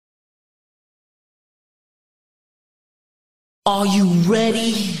Are you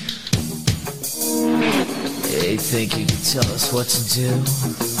ready? You think you can tell us what to do?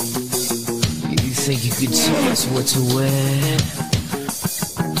 You think you can tell us what to wear?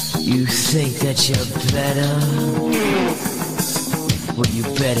 You think that you're better? Well, you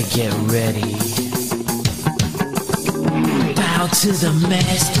better get ready. Bow to the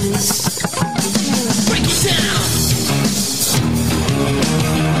masters. Break it down!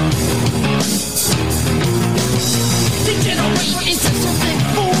 Degenerate into something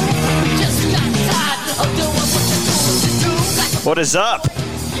fool. Just got tired of doing what you're supposed to do. What is up?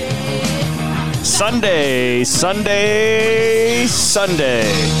 Sunday.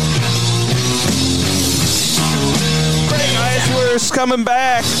 Greg Eisler's coming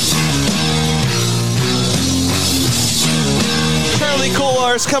back. Charlie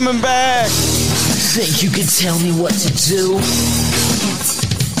Kolar's coming back. Think you can tell me what to do?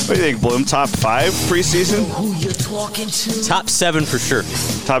 What do you think, Blum? Top 5 preseason? Who you're talking to? Top 7 for sure.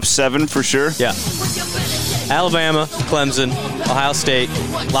 Top 7 for sure? Yeah. Alabama, Clemson, Ohio State,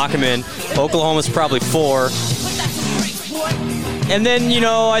 lock them in. Oklahoma's probably 4. And then,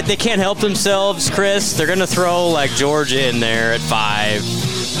 they can't help themselves, Chris. They're going to throw, like, Georgia in there at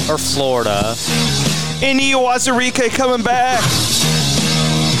 5. Or Florida. Indy Wazarika coming back.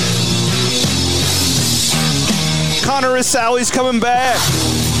 Connor Asali's coming back.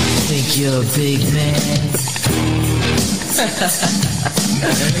 Think you're a big man.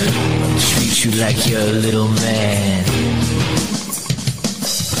 Treat you like you're a little man.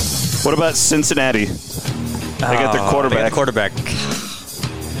 What about Cincinnati? They got their quarterback.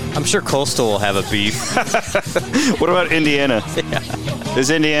 I'm sure Coastal will have a beef. What about Indiana? Yeah. Is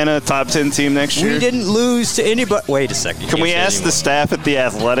Indiana a top 10 team next year? We didn't lose to anybody. Wait a second. Can we ask the staff at The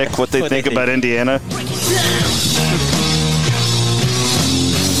Athletic what they think about Indiana?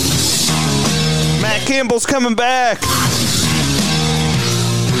 Matt Campbell's coming back.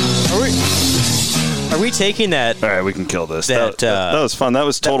 Are we taking that? All right, we can kill this. That was fun. That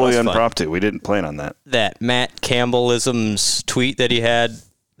was totally impromptu. Fun. We didn't plan on that. That Matt Campbellism's tweet that he had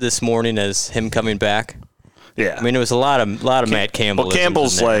this morning as him coming back. Yeah. I mean, it was a lot of Matt Campbell. Well,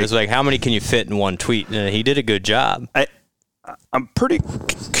 Campbell's like, it was like, how many can you fit in one tweet? And he did a good job. I'm pretty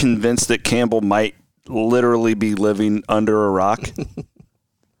convinced that Campbell might literally be living under a rock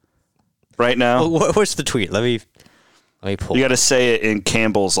right now. Well, what's the tweet? Let me pull. You got to say it in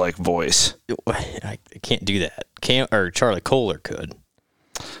Campbell's voice. I can't do that. Charlie Kohler could.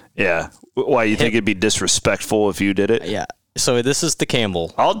 Yeah. Why, you think it'd be disrespectful if you did it? Yeah. So this is the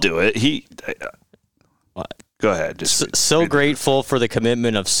Campbell. I'll do it. What? Go ahead. So grateful for the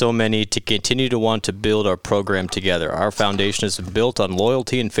commitment of so many to continue to want to build our program together. Our foundation is built on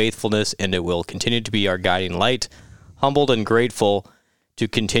loyalty and faithfulness, and it will continue to be our guiding light. Humbled and grateful to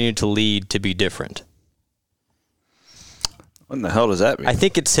continue to lead, to be different. What in the hell does that mean? I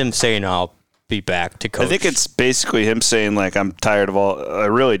think it's him saying, I'll be back to coach. I think it's basically him saying, I'm tired of all. I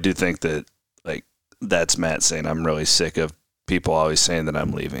really do think that, that's Matt saying, I'm really sick of people always saying that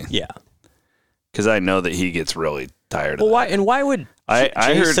I'm leaving. Yeah. Because I know that he gets really tired of that. Why would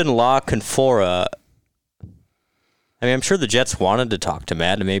Jason La Canfora? I mean, I'm sure the Jets wanted to talk to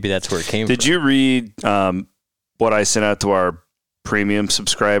Matt, and maybe that's where it came from. Did you read what I sent out to our premium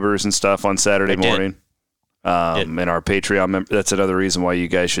subscribers and stuff on Saturday morning? And our Patreon member. That's another reason why you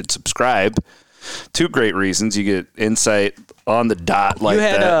guys should subscribe. 2 great reasons. You get insight on the dot like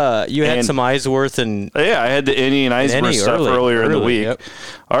that. You had some Eisworth and... Yeah, I had the Indy and Eisworth stuff earlier in the week. Yep.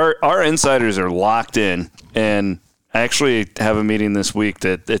 Our insiders are locked in, and I actually have a meeting this week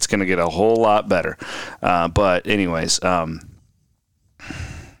that it's going to get a whole lot better. But anyways, that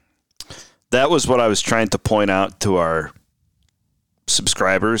was what I was trying to point out to our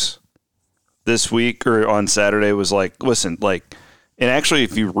subscribers this week or on Saturday was listen, and actually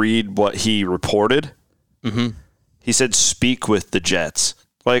if you read what he reported, he said, speak with the Jets.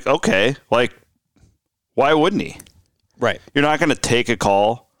 Okay, why wouldn't he? Right. You're not going to take a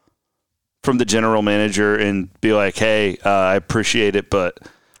call from the general manager and be like, hey, I appreciate it, but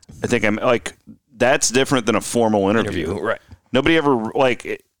I think that's different than a formal interview. Right. Nobody ever,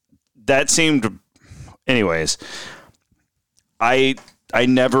 that seemed, anyways, I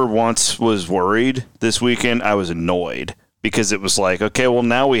never once was worried. This weekend, I was annoyed because it was okay, well,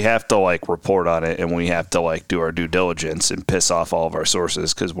 now we have to, report on it, and we have to, do our due diligence and piss off all of our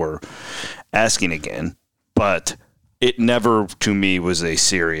sources because we're asking again. But it never, to me, was a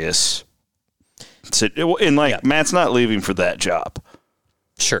serious... And, Matt's not leaving for that job.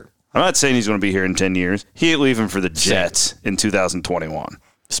 Sure. I'm not saying he's going to be here in 10 years. He ain't leaving for the Jets in 2021.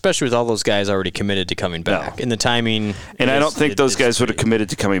 Especially with all those guys already committed to coming back. And the timing... And I don't think those guys would have committed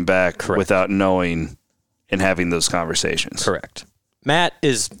to coming back without knowing in having those conversations. Correct. Matt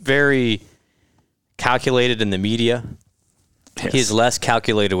is very calculated in the media. Yes. He's less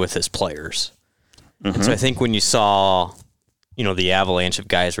calculated with his players. And so I think when you saw, the avalanche of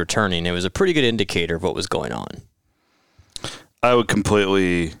guys returning, it was a pretty good indicator of what was going on. I would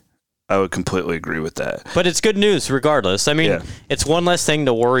completely agree with that. But it's good news regardless. I mean, It's one less thing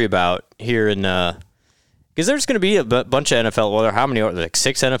to worry about here in because there's going to be a bunch of NFL, well, how many, like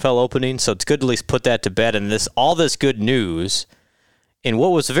 6 NFL openings, so it's good to at least put that to bed. And all this good news in what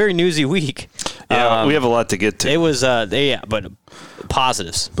was a very newsy week. Yeah, we have a lot to get to. It was, but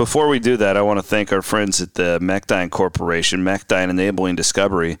positives. Before we do that, I want to thank our friends at the Mechdyne Corporation, Mechdyne Enabling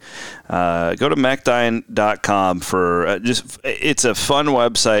Discovery. Go to mechdyne.com for it's a fun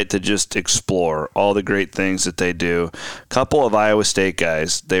website to just explore all the great things that they do. A couple of Iowa State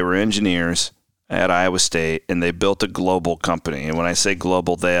guys, they were engineers at Iowa State, and they built a global company. And when I say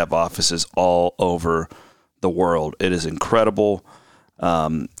global, they have offices all over the world. It is incredible.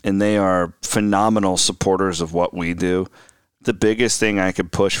 And they are phenomenal supporters of what we do. The biggest thing I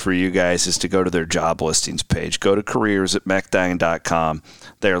could push for you guys is to go to their job listings page. Go to careers@mechdyne.com.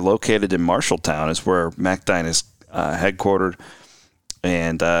 They are located in Marshalltown, is where Mechdyne is headquartered.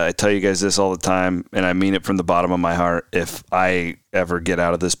 And I tell you guys this all the time, and I mean it from the bottom of my heart. If I ever get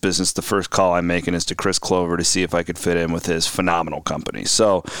out of this business, the first call I'm making is to Chris Clover to see if I could fit in with his phenomenal company.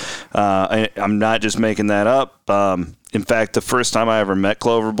 So I'm not just making that up. In fact, the first time I ever met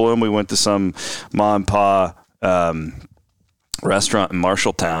Clover Blum, we went to some mom and pa restaurant in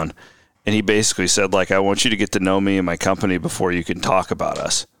Marshalltown, and he basically said, I want you to get to know me and my company before you can talk about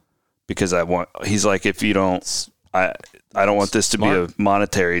us, because he's like, if you don't, I don't want this to be a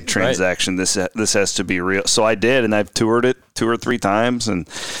monetary transaction. Right. This has to be real. So I did, and I've toured it 2 or 3 times, and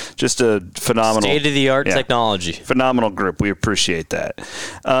just a phenomenal state-of-the-art technology. Phenomenal group. We appreciate that.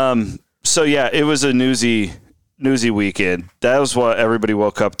 It was a newsy weekend. That was what everybody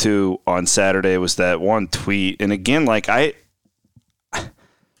woke up to on Saturday, was that one tweet. And again,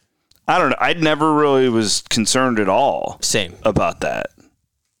 I don't know. I never really was concerned at all about that.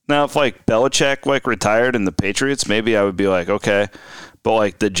 Now, if Belichick retired and the Patriots, maybe I would be okay.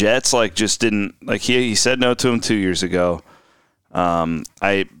 But the Jets just didn't he said no to him 2 years ago.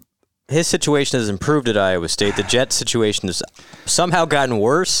 His situation has improved at Iowa State. The Jets situation has somehow gotten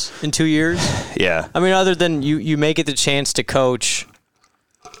worse in 2 years. Yeah. I mean, other than you may get the chance to coach.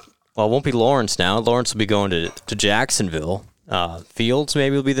 Well, it won't be Lawrence now. Lawrence will be going to Jacksonville. Fields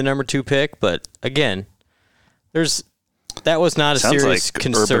maybe will be the number 2 pick, but again, that was not a serious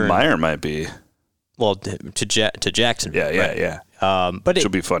concern. Urban Meyer might be. Well, to Jacksonville. Yeah. But it'll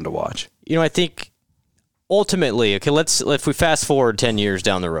be fun to watch. I think ultimately, okay, if we fast forward 10 years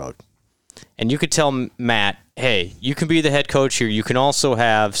down the road, and you could tell Matt, hey, you can be the head coach here. You can also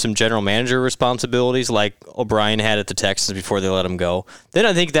have some general manager responsibilities like O'Brien had at the Texans before they let him go. Then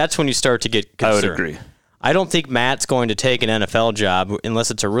I think that's when you start to get concerned. I would agree. I don't think Matt's going to take an NFL job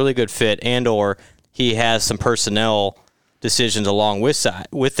unless it's a really good fit and or he has some personnel decisions along with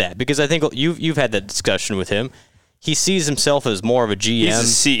that. Because I think you've had that discussion with him. He sees himself as more of a GM. He's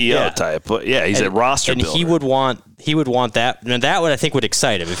a CEO type. He's a roster builder. And he would want that. And that I think would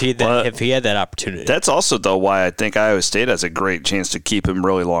excite him if he had that opportunity. That's also, though, why I think Iowa State has a great chance to keep him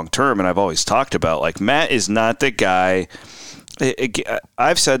really long term. And I've always talked about, Matt is not the guy.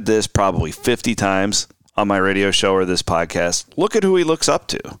 I've said this probably 50 times on my radio show or this podcast. Look at who he looks up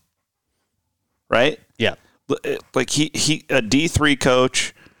to. Right? Yeah. He a D3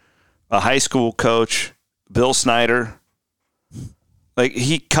 coach, a high school coach, Bill Snyder,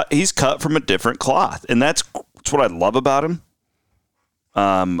 he's cut from a different cloth, and that's what I love about him.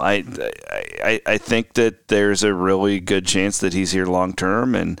 I think that there's a really good chance that he's here long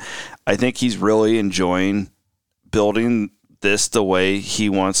term, and I think he's really enjoying building this the way he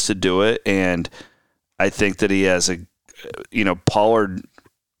wants to do it, and I think that he has Pollard.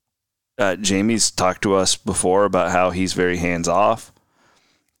 Jamie's talked to us before about how he's very hands off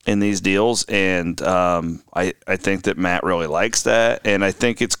in these deals, and I think that Matt really likes that, and I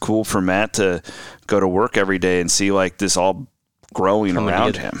think it's cool for Matt to go to work every day and see this all growing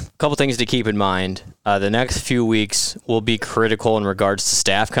around him. A couple things to keep in mind. The next few weeks will be critical in regards to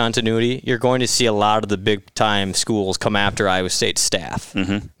staff continuity. You're going to see a lot of the big-time schools come after Iowa State staff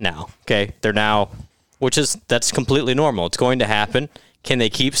now. Okay, that's completely normal. It's going to happen. Can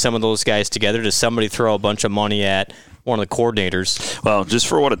they keep some of those guys together? Does somebody throw a bunch of money at one of the coordinators? Well, just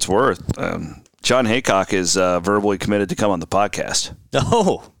for what it's worth, John Haycock is verbally committed to come on the podcast.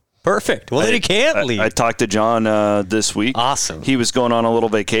 Oh, perfect. Well, then he can't leave. I talked to John this week. Awesome. He was going on a little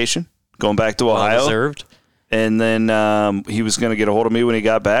vacation, going back to Ohio. Well deserved. And then he was going to get a hold of me when he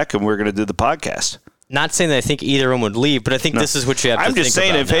got back, and we were going to do the podcast. Not saying that I think either of them would leave, but I think this is what you have to think about. I'm just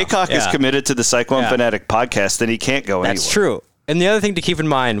saying, if Haycock is committed to the Cyclone Fanatic podcast, then he can't go anywhere. That's true. And the other thing to keep in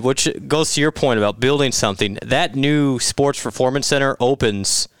mind, which goes to your point about building something, that new Sports Performance Center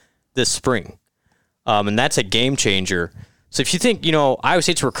opens this spring. And that's a game changer. So if you think, Iowa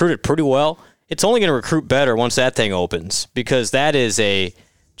State's recruited pretty well, it's only going to recruit better once that thing opens, because that is a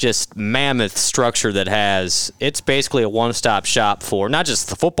just mammoth structure that it's basically a one-stop shop for not just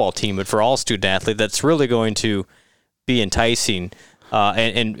the football team, but for all student athletes. That's really going to be enticing.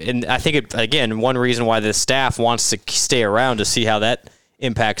 And I think, again, one reason why the staff wants to stay around to see how that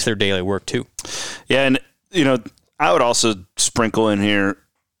impacts their daily work too. Yeah, and, I would also sprinkle in here,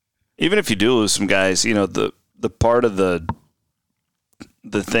 even if you do lose some guys, the part of the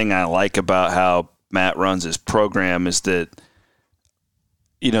thing I like about how Matt runs his program is that,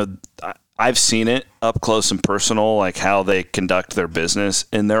 I've seen it up close and personal, like how they conduct their business,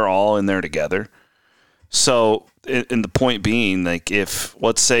 and they're all in there together. So, and the point being, like, if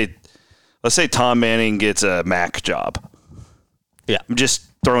let's say Tom Manning gets a MAC job, I'm just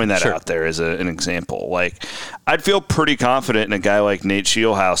throwing that out there as an example. Like, I'd feel pretty confident in a guy like Nate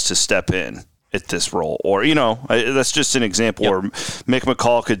Shieldhouse to step in at this role, or that's just an example. Or Mick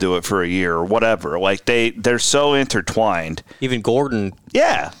McCall could do it for a year or whatever. Like, they're so intertwined. Even Gordon,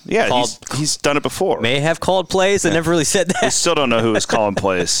 he's done it before. May have called plays. I never really said that. I still don't know who was calling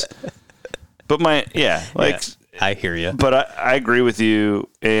plays. But I hear you. But I agree with you,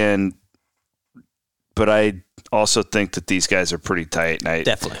 but I also think that these guys are pretty tight. And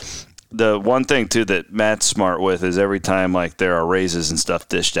definitely. The one thing, too, that Matt's smart with is every time, like, there are raises and stuff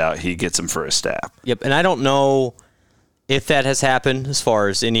dished out, he gets them for his staff. Yep, and I don't know if that has happened as far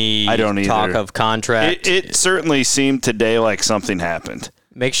as any talk of contract. It certainly seemed today like something happened.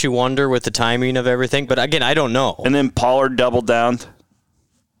 Makes you wonder with the timing of everything, but again, I don't know. And then Pollard doubled down.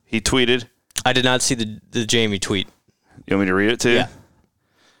 He tweeted. I did not see the Jamie tweet. You want me to read it to you? Yeah.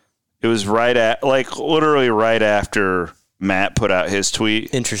 It was literally right after Matt put out his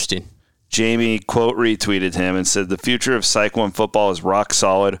tweet. Interesting. Jamie, quote, retweeted him and said, "The future of Cyclone football is rock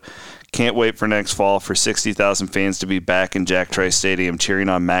solid. Can't wait for next fall for 60,000 fans to be back in Jack Trice Stadium cheering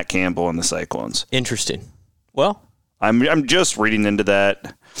on Matt Campbell and the Cyclones." Interesting. Well, I'm just reading into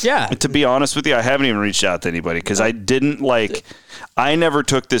that. Yeah. To be honest with you, I haven't even reached out to anybody because I never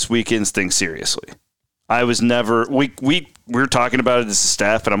took this weekend's thing seriously. I was never, we were talking about it as a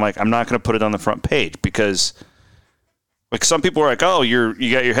staff, and I'm like, I'm not going to put it on the front page because, like, some people are like, oh, you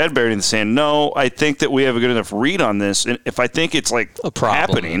got your head buried in the sand. No, I think that we have a good enough read on this, and if I think it's like a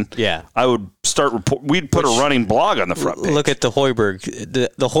problem happening, I would we'd put a running blog on the front page. Look at the Hoiberg.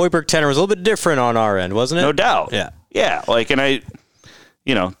 The Hoiberg tenor was a little bit different on our end, wasn't it? No doubt. Yeah. Like, and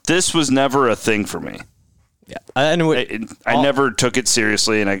this was never a thing for me. Yeah, I never took it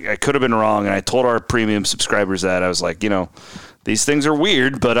seriously, and I could have been wrong. And I told our premium subscribers that I was like, these things are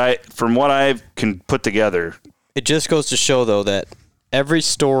weird, but from what I can put together, it just goes to show though that every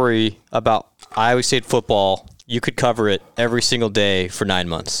story about Iowa State football, you could cover it every single day for 9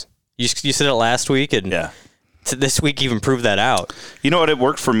 months. You said it last week, and this week even proved that out. You know what? It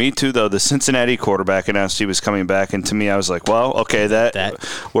worked for me too, though. The Cincinnati quarterback announced he was coming back, and to me, I was like, well, okay, that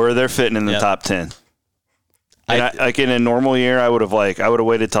where they're fitting in the top 10. And like in a normal year, I would have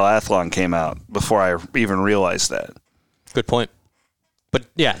waited till Athlon came out before I even realized that. Good point. But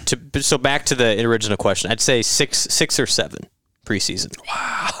yeah, so back to the original question, I'd say six or seven preseason.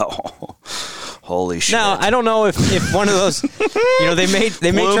 Wow, holy shit! Now I don't know if one of those, they may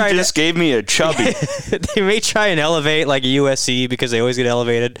Blum try. Just gave me a chubby. They may try and elevate like a USC because they always get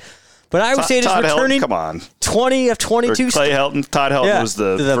elevated. But I would say it's returning. Helton, come on, 20 of 22. Or Clay Helton. Todd Helton was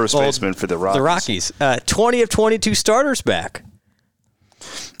the first baseman for the Rockies. The Rockies. 20 of 22 starters back.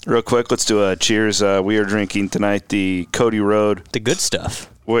 Real quick, let's do a cheers. We are drinking tonight the Cody Road. The good stuff.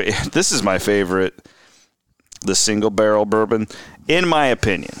 Wait, this is my favorite, the single barrel bourbon. In my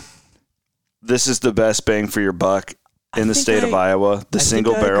opinion, this is the best bang for your buck in the state of Iowa. The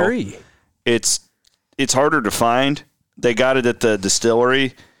single barrel. I agree. It's harder to find. They got it at the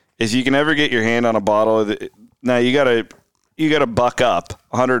distillery. If you can ever get your hand on a bottle of it, now you gotta buck up.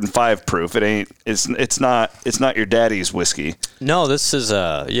 105 proof. It's not your daddy's whiskey. No, this is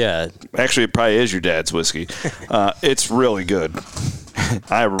Actually, it probably is your dad's whiskey. It's really good.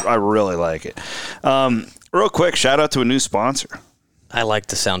 I really like it. Real quick, shout out to a new sponsor. I like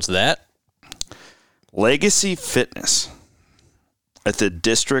the sounds of that. Legacy Fitness at the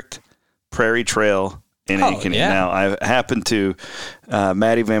District Prairie Trail in Aiken. Yeah. Now, I happened to,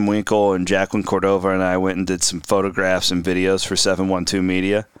 Maddie Van Winkle and Jacqueline Cordova and I went and did some photographs and videos for 712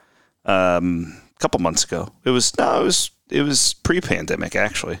 Media a couple months ago. It was pre-pandemic,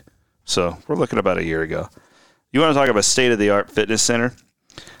 actually. So we're looking about a year ago. You want to talk about state-of-the-art fitness center?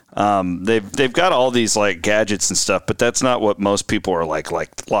 They've got all these like gadgets and stuff, but that's not what most people are like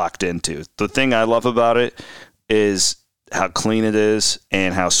locked into. The thing I love about it is how clean it is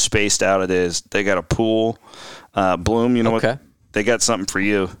and how spaced out it is. They got a pool. Blum, you know what? They got something for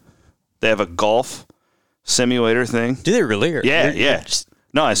you. They have a golf simulator thing. Do they really? Yeah.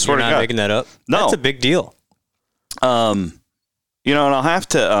 No, I swear to God. You're not making that up? No. That's a big deal. And I'll have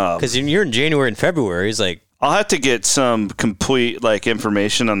to... Because you're in January and February, it's like... I'll have to get some complete like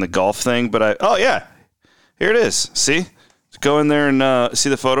information on the golf thing, but here it is. See? Go in there and see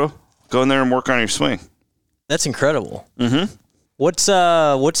the photo. Go in there and work on your swing. That's incredible. Mm-hmm. What's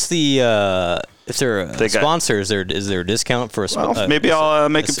the if they're a sponsor? Is there a discount for a sponsor? Maybe I'll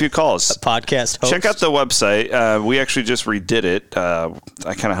make a few calls. A podcast host? Check out the website. We actually just redid it. I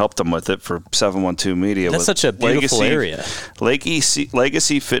kind of helped them with it for 712 Media. That's such a beautiful area.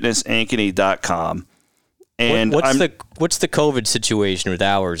 LegacyFitnessAnkeny.com. And what's the COVID situation with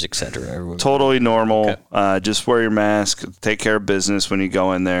hours, et cetera? Totally normal. Okay. Just wear your mask. Take care of business when you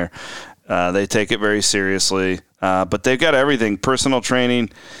go in there. They take it very seriously. But they've got everything: personal training,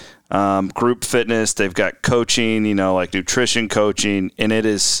 group fitness. They've got coaching, like nutrition coaching, and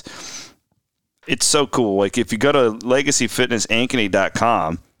it's so cool. Like if you go to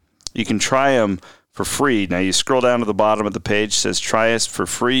LegacyFitnessAnkeny.com, you can try them for free. Now you scroll down to the bottom of the page, it says try us for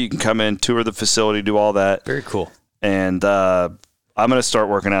free. You can come in, tour the facility, do all that. Very cool. And I'm going to start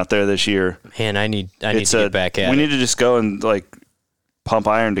working out there this year. Man, I need to get back at it. We need to just go and like pump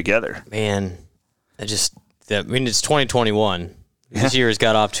iron together. Man, it's 2021. This year has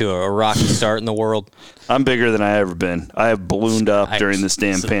got off to a rocky start in the world. I'm bigger than I ever been. I have ballooned up during this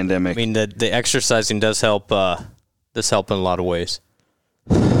damn pandemic. I mean, the exercising does help. Does help in a lot of ways.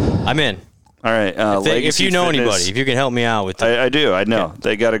 I'm in. All right. If you know anybody, if you can help me out with it. I do. I know.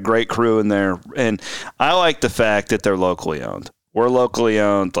 They got a great crew in there. And I like the fact that they're locally owned. We're locally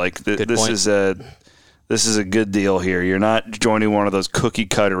owned. Like this is a good deal here. You're not joining one of those cookie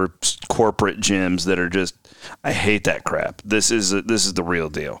cutter corporate gyms that are just, I hate that crap. This is the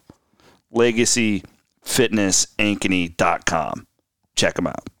real deal. LegacyFitnessAnkeny.com. Check them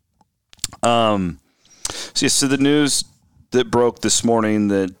out. So the news that broke this morning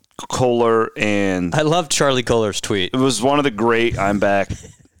that Kohler and I love Charlie Kohler's tweet. It was one of the great. I'm back.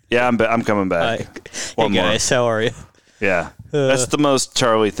 Yeah, I'm coming back. Hey guys, how are you? Yeah, that's the most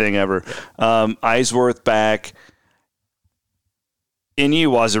Charlie thing ever. Eisworth back. Inyi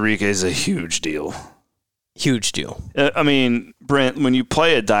Wazirika is a huge deal. Huge deal. I mean, Brent, when you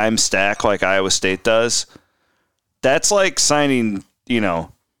play a dime stack like Iowa State does, that's like signing, the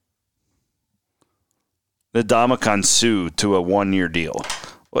Ndamukong Suh to a 1-year deal.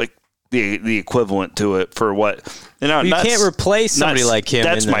 Like the equivalent to it for what you can't replace somebody like him.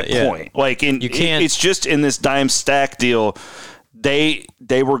 That's my point. Like you can't. It's just in this dime stack deal. They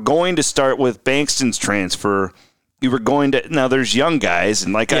were going to start with Bankston's transfer. You were going to now. There's young guys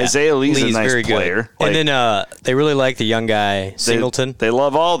and like Isaiah Lee's a nice player. Like, and then they really like the young guy Singleton. They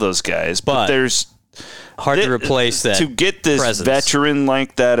love all those guys, but there's. Hard to replace that. To get this presence. Veteran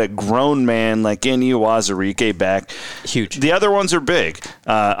like that, a grown man like Inyi Wazirika back. Huge. The other ones are big.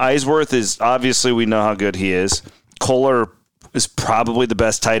 Eisworth is, obviously, we know how good he is. Kohler is probably the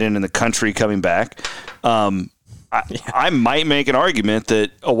best tight end in the country coming back. I might make an argument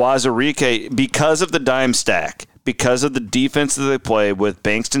that Wazirika, because of the dime stack, because of the defense that they play with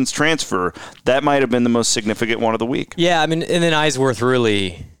Bankston's transfer, that might have been the most significant one of the week. Yeah, I mean, and then Eisworth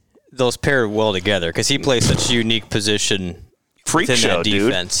really... Those pair well together because he plays such a unique position. Freak show, that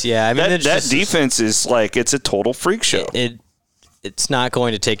defense. Dude. Yeah, I mean that defense is like it's a total freak show. It's not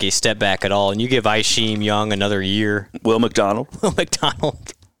going to take a step back at all. And you give Isheem Young another year. Will McDonald.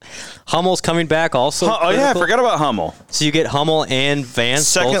 Hummel's coming back also. I forgot about Hummel. So you get Hummel and Vance.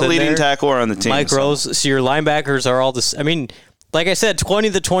 Second leading tackler on the team. Mike Rose. So your linebackers are all this. I mean, like I said, 20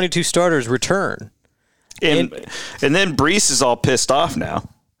 of the 22 starters return. And then Brees is all pissed off now.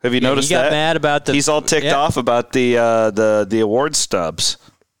 Have you noticed that? He got mad about He's all ticked off about the award stubs.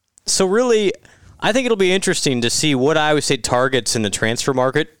 So really, I think it'll be interesting to see what Iowa State targets in the transfer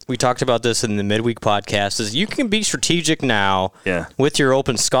market. We talked about this in the midweek podcast. Is you can be strategic now with your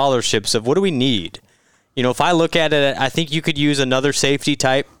open scholarships of what do we need. If I look at it, I think you could use another safety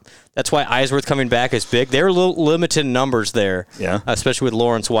type. That's why Eisworth coming back is big. They're a little limited in numbers there, especially with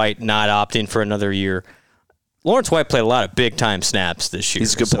Lawrence White not opting for another year. Lawrence White played a lot of big-time snaps this year.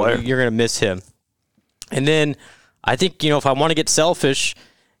 He's a good player. You're going to miss him. And then I think, if I want to get selfish,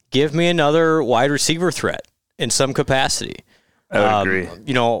 give me another wide receiver threat in some capacity. I would agree.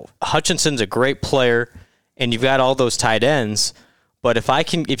 Hutchinson's a great player, and you've got all those tight ends, But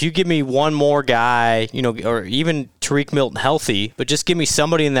if you give me one more guy, or even Tariq Milton healthy, but just give me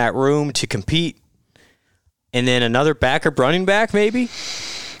somebody in that room to compete, and then another backup running back, maybe.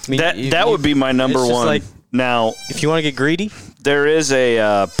 I mean, that would be my number one. Like, now, if you want to get greedy, there is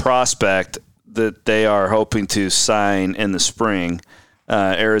a prospect that they are hoping to sign in the spring.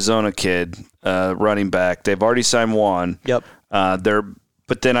 Arizona kid, running back. They've already signed one. Yep.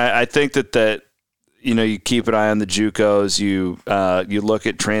 But then I think that you keep an eye on the JUCOs. You look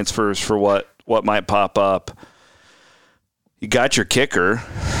at transfers for what might pop up. You got your kicker.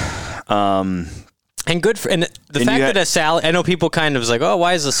 And the fact that Sally, I know people kind of was like, oh,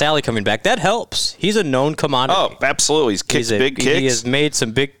 why is the Sally coming back? That helps. He's a known commodity. Oh, absolutely. He's kicked big kicks. He has made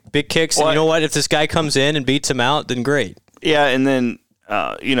some big kicks. And you know what? If this guy comes in and beats him out, then great. Yeah, and then,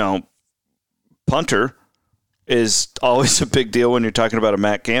 punter is always a big deal when you're talking about a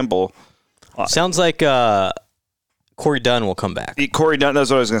Matt Campbell. Sounds like Corey Dunn will come back. Corey Dunn, that's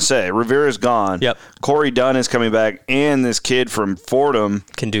what I was going to say. Rivera's gone. Yep. Corey Dunn is coming back, and this kid from Fordham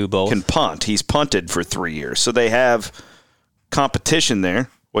can do both. Can punt. He's punted for 3 years. So they have competition there,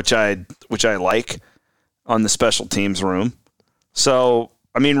 which I like on the special teams room. So,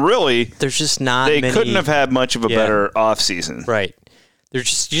 I mean, really, there's just not they many, couldn't have had much of a better offseason. Right. You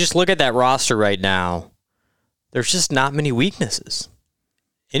just look at that roster right now. There's just not many weaknesses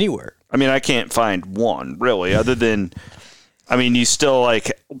anywhere. I mean, I can't find one, really, other than, you still like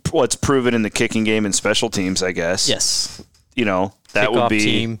what's proven in the kicking game and special teams, I guess. Yes. That would be.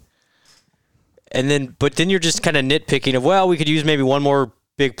 Team. But then you're just kind of nitpicking of, well, we could use maybe one more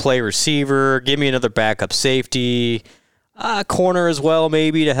big play receiver, give me another backup safety, corner as well,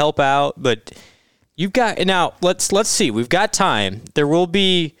 maybe to help out. But you've got, now let's see, we've got time. There will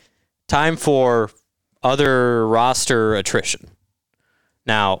be time for other roster attrition.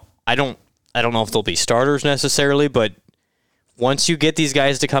 Now, I don't know if they'll be starters necessarily, but once you get these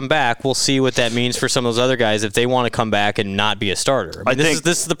guys to come back, we'll see what that means for some of those other guys if they want to come back and not be a starter. This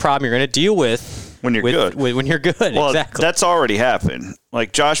is the problem you're going to deal with when you're good. When you're good, well, exactly. That's already happened.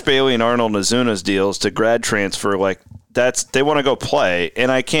 Like Josh Bailey and Arnold Nazuna's deals to grad transfer, they want to go play,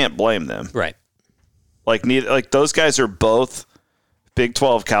 and I can't blame them. Right. Those guys are both Big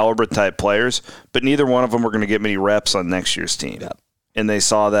 12 caliber type players, but neither one of them were going to get many reps on next year's team. Yep. And they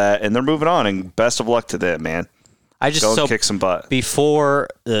saw that, and they're moving on. And best of luck to them, man. Go kick some butt. Before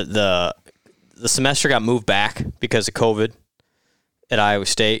the semester got moved back because of COVID at Iowa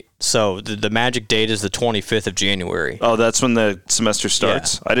State, so the magic date is the 25th of January. Oh, that's when the semester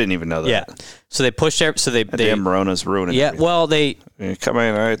starts? Yeah. I didn't even know that. Yeah. So they pushed out. So damn Rona's ruining. Yeah. Well, they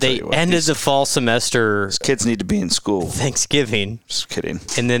ended the fall semester. These kids need to be in school. Thanksgiving. Just kidding.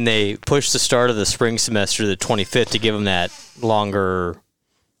 And then they pushed the start of the spring semester to the 25th to give them that longer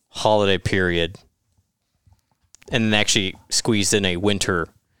holiday period. And then actually squeezed in a winter.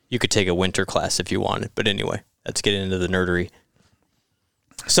 You could take a winter class if you wanted. But anyway, let's get into the nerdery.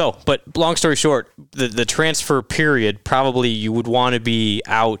 So, but long story short, the transfer period, probably you would want to be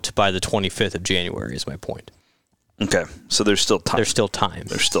out by the 25th of January is my point. Okay, so there's still time. There's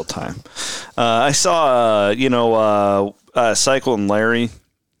still time. I saw, Cyclone Larry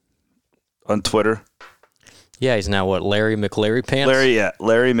on Twitter. Yeah, he's now what, Larry McLarry Pants?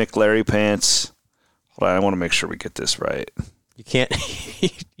 Larry McLarry Pants. Hold on, I want to make sure we get this right. You can't,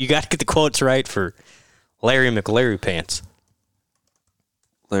 you got to get the quotes right for Larry McLarry Pants.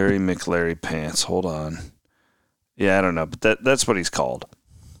 Larry McLarry Pants. Hold on. Yeah, I don't know, but that's what he's called.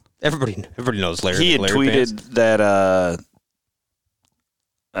 Everybody knows Larry. He had tweeted that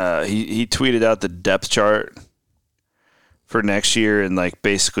he tweeted out the depth chart for next year, and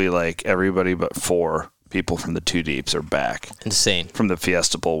basically everybody but 4 people from the 2 deeps are back. Insane. From the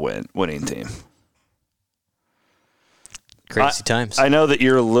Fiesta Bowl winning team. Crazy times. I know that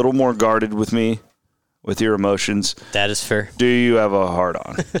you're a little more guarded with me. With your emotions. That is fair. Do you have a heart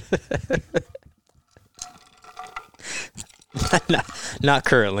on? Not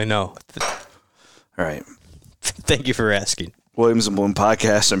currently, no. All right. Thank you for asking. Williams and Blum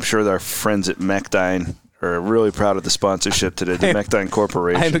Podcast. I'm sure our friends at Mechdine are really proud of the sponsorship today, the Mechdine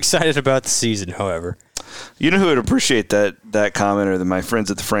Corporation. I'm excited about the season, however. You know who would appreciate that comment are my friends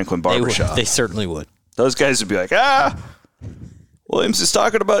at the Franklin Barbershop. They certainly would. Those guys would be like, Williams is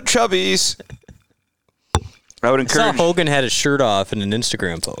talking about chubbies. I would encourage. I saw Hogan had his shirt off in an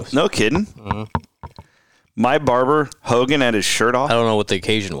Instagram post. No kidding. Mm-hmm. My barber, Hogan, had his shirt off. I don't know what the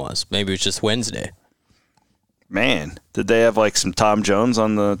occasion was. Maybe it was just Wednesday. Man, did they have some Tom Jones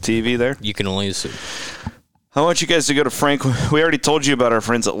on the TV there? You can only assume. I want you guys to go to Franklin. We already told you about our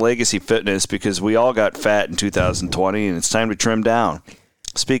friends at Legacy Fitness because we all got fat in 2020 and it's time to trim down.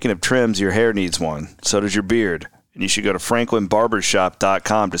 Speaking of trims, your hair needs one. So does your beard. And you should go to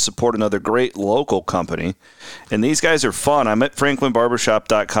franklinbarbershop.com to support another great local company. And these guys are fun. I'm at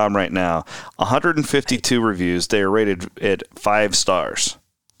franklinbarbershop.com right now. 152 reviews. They are rated at 5 stars.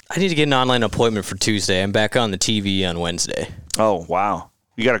 I need to get an online appointment for Tuesday. I'm back on the TV on Wednesday. Oh, wow.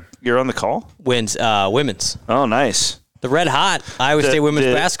 You're on the call? Women's. Oh, nice. The red hot Iowa State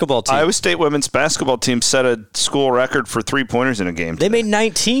women's basketball team. Iowa State women's basketball team set a school record for 3-pointers in a game today. They made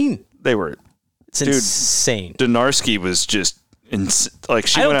 19. They were... It's insane. Donarski was just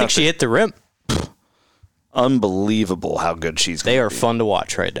like I don't think she hit the rim. Unbelievable how good she's. They are fun to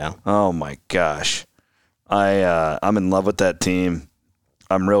watch right now. Oh my gosh, I'm in love with that team.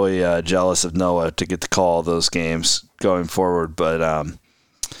 I'm really jealous of Noah to get to call those games going forward, but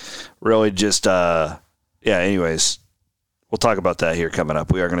really just yeah. Anyways, we'll talk about that here coming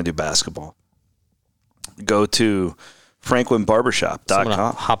up. We are going to do basketball. Go to franklinbarbershop.com. So I'm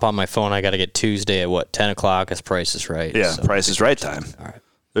gonna hop on my phone. I got to get Tuesday at 10 o'clock. As Price is Right. Yeah, so Price is Right time. All right.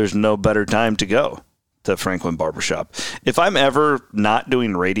 There's no better time to go to Franklin Barbershop. If I'm ever not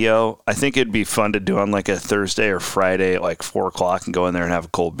doing radio, I think it'd be fun to do on like a Thursday or Friday at like 4 o'clock and go in there and have a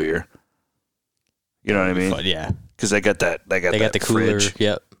cold beer. You know what I mean? Fun, yeah. Because they got the cooler.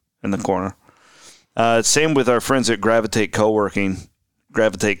 Yep. In the corner. Same with our friends at Gravitate Co-working.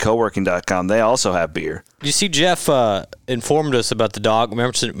 GravitateCoworking.com. They also have beer. You see, Jeff informed us about the dog.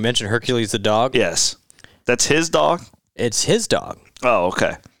 Remember to mention Hercules the dog? Yes. That's his dog? It's his dog. Oh,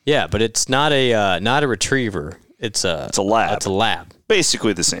 okay. Yeah, but it's not a retriever. It's a lab. It's a lab.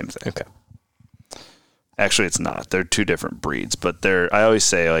 Basically the same thing. Okay. Actually, it's not. They're two different breeds, but I always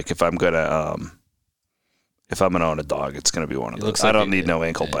say, like, if I'm gonna own a dog, it's gonna be one of those. I don't need no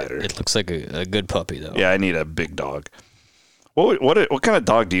ankle biter. It looks like a good puppy, though. Yeah, I need a big dog. What kind of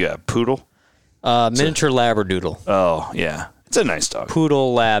dog do you have? Poodle? Miniature Labradoodle. Oh, yeah. It's a nice dog.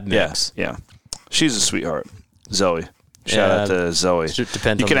 Poodle lab mix. Yeah. She's a sweetheart. Zoe. Shout out to Zoe.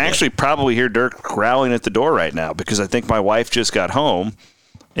 Depends. You can actually probably hear Dirk growling at the door right now because I think my wife just got home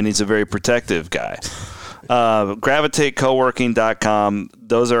and he's a very protective guy. GravitateCoworking.com.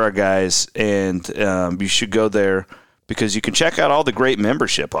 Those are our guys, and you should go there because you can check out all the great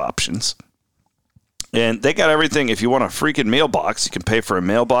membership options. And they got everything. If you want a freaking mailbox, you can pay for a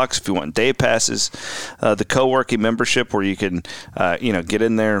mailbox. If you want day passes, the co-working membership where you can, get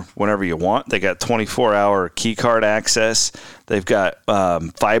in there whenever you want. They got 24-hour key card access. They've got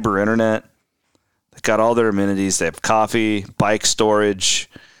fiber internet. They've got all their amenities. They have coffee, bike storage,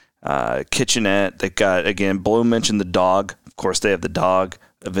 kitchenette. They've got, again, Blum mentioned the dog. Of course, they have the dog,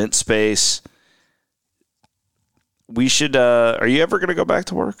 event space. We should. Are you ever going to go back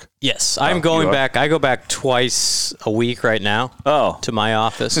to work? Yes, I'm going back. I go back twice a week right now. To my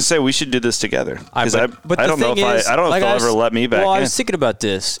office. I was going to say we should do this together. But I don't know if they'll ever let me back. Well, I was thinking about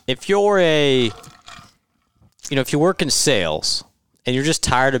this. If you're if you work in sales and you're just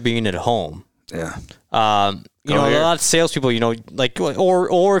tired of being at home, yeah. a lot of salespeople,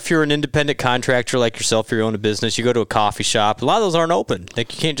 or if you're an independent contractor like yourself, you own a business, you go to a coffee shop. A lot of those aren't open.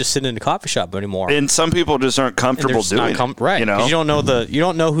 Like you can't just sit in a coffee shop anymore. And some people just aren't comfortable doing it. Right. You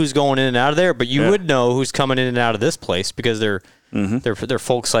don't know who's going in and out of there, but you would know who's coming in and out of this place because they're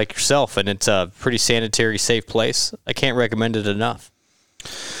folks like yourself, and it's a pretty sanitary, safe place. I can't recommend it enough.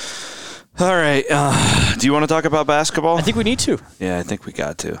 All right. Do you want to talk about basketball? I think we need to. Yeah, I think we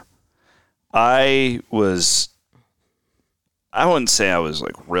got to. I wouldn't say I was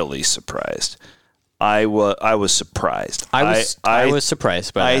like really surprised. I was surprised. I was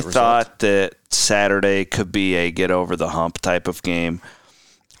surprised by that result. I thought that Saturday could be a get over the hump type of game.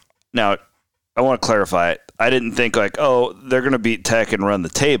 Now, I want to clarify it. I didn't think like, they're going to beat Tech and run the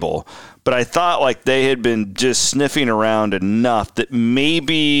table, but I thought like they had been just sniffing around enough that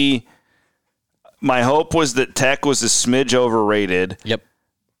maybe my hope was that Tech was a smidge overrated. Yep.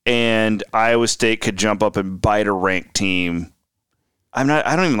 And Iowa State could jump up and bite a ranked team. I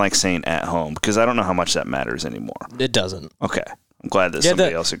don't even like saying at home because I don't know how much that matters anymore. It doesn't. Okay. I'm glad that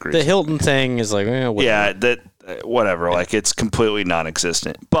somebody else agrees. The Hilton thing is like, whatever. Yeah, whatever. Yeah. Like it's completely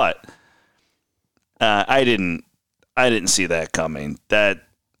non-existent. But I didn't see that coming. That,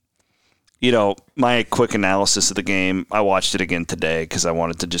 my quick analysis of the game, I watched it again today because I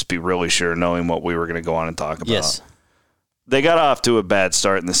wanted to just be really sure knowing what we were going to go on and talk about. Yes. They got off to a bad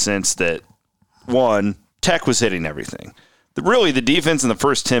start in the sense that, one, Tech was hitting everything. Really, the defense in the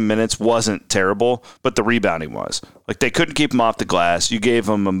first 10 minutes wasn't terrible, but the rebounding was. Like, they couldn't keep them off the glass. You gave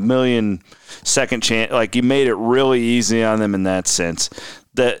them a million second chance. Like, you made it really easy on them in that sense.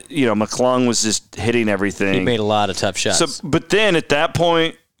 That, McClung was just hitting everything. He made a lot of tough shots. But then at that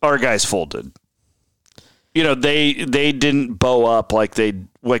point, our guys folded. They didn't bow up like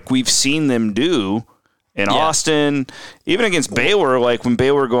we've seen them do in Austin, even against Baylor, like when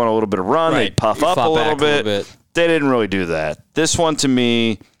Baylor going a little bit of run, they'd puff up a little bit. They didn't really do that. This one, to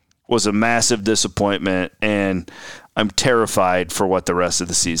me, was a massive disappointment, and I'm terrified for what the rest of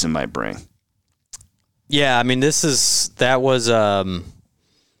the season might bring. Yeah, I mean, that was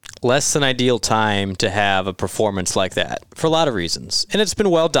less than ideal time to have a performance like that for a lot of reasons. And it's been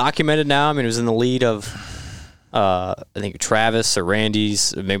well documented now. I mean, it was in the lead of, I think, Travis or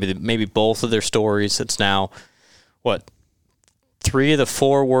Randy's, maybe both of their stories. It's now, 3 of the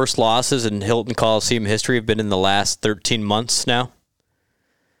 4 worst losses in Hilton Coliseum history have been in the last 13 months now.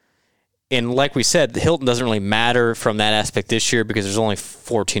 And like we said, the Hilton doesn't really matter from that aspect this year because there's only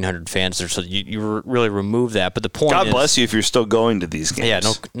 1,400 fans there, so you really remove that. But the point is, God bless you if you're still going to these games. Yeah,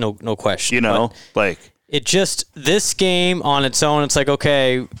 no question. This game on its own, it's like,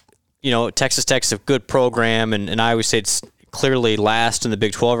 okay, Texas Tech's a good program, and I always say it's clearly last in the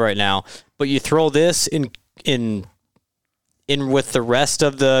Big 12 right now. But you throw this in with the rest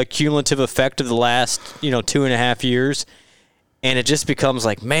of the cumulative effect of the last 2.5 years, and it just becomes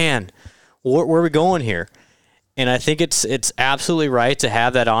like, man, where are we going here? And I think it's absolutely right to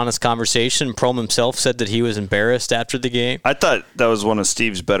have that honest conversation. Prom himself said that he was embarrassed after the game. I thought that was one of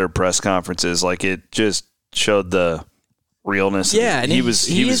Steve's better press conferences. Like, it just showed the realness. Yeah, and he was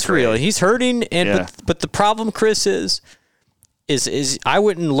real. He's hurting, but the problem, Chris, is I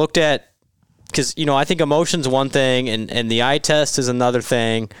went and looked at, because I think emotion's one thing and the eye test is another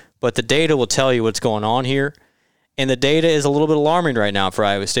thing, but the data will tell you what's going on here, and the data is a little bit alarming right now for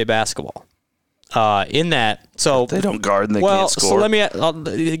Iowa State basketball. In that, so they don't guard and they can't score.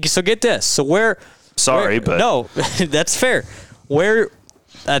 So get this. So but no, that's fair.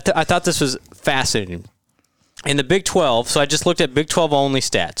 I thought this was fascinating. In the Big 12, so I just looked at Big 12 only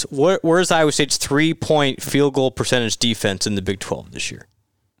stats. Where's Iowa State's 3-point field goal percentage defense in the Big 12 this year?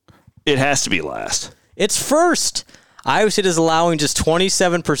 It has to be last. It's first. Iowa State is allowing just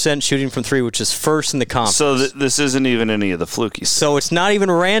 27% shooting from 3, which is first in the conference. So this isn't even any of the fluky stuff. So it's not even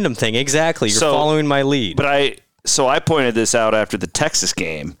a random thing. Exactly. You're following my lead. But I pointed this out after the Texas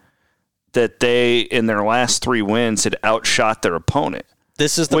game, that they, in their last 3 wins, had outshot their opponent.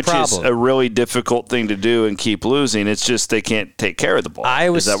 This is the problem. Which is a really difficult thing to do and keep losing. It's just they can't take care of the ball.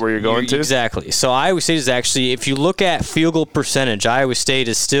 Is that where you're going to? Exactly. So Iowa State is actually, if you look at field goal percentage, Iowa State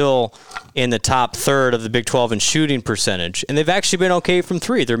is still in the top third of the Big 12 in shooting percentage. And they've actually been okay from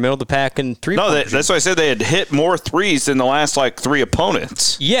 3. They're middle of the pack in 3. No, that's why I said they had hit more threes than the last 3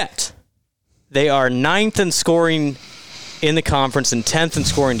 opponents. Yet, they are 9th in scoring in the conference and 10th in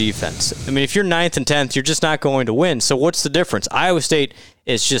scoring defense. I mean, if you're 9th and 10th, you're just not going to win. So what's the difference? Iowa State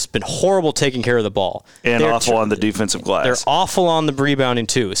has just been horrible taking care of the ball. And awful on the defensive glass. They're awful on the rebounding,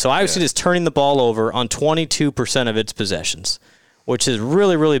 too. So Iowa State is turning the ball over on 22% of its possessions, which is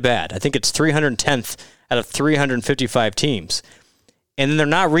really, really bad. I think it's 310th out of 355 teams. And then they're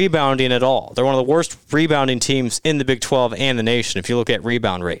not rebounding at all. They're one of the worst rebounding teams in the Big 12 and the nation, if you look at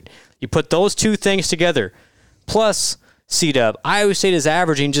rebound rate. You put those two things together, plus C-Dub, Iowa State is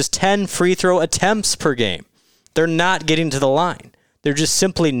averaging just 10 free throw attempts per game. They're not getting to the line. They're just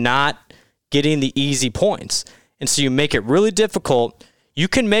simply not getting the easy points. And so you make it really difficult. You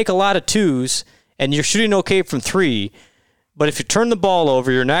can make a lot of 2s, and you're shooting okay from 3, but if you turn the ball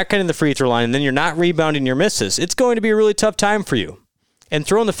over, you're not getting the free throw line, and then you're not rebounding your misses, it's going to be a really tough time for you. And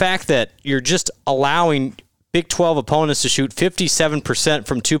throw in the fact that you're just allowing Big 12 opponents to shoot 57%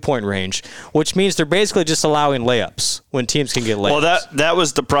 from 2-point range, which means they're basically just allowing layups when teams can get layups. Well, that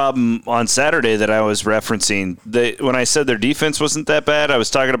was the problem on Saturday that I was referencing. When I said their defense wasn't that bad, I was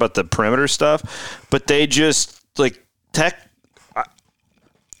talking about the perimeter stuff, but they just, Tech,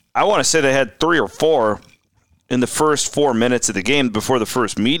 I want to say they had 3 or 4 in the first 4 minutes of the game before the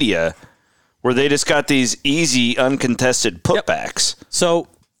first media, where they just got these easy, uncontested putbacks. Yep. So,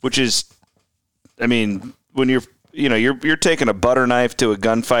 which is, I mean, when you're taking a butter knife to a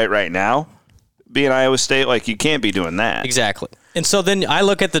gunfight right now, being Iowa State, you can't be doing that. Exactly. And so then I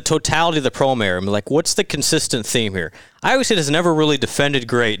look at the totality of the Prom era. I'm like, what's the consistent theme here? Iowa State has never really defended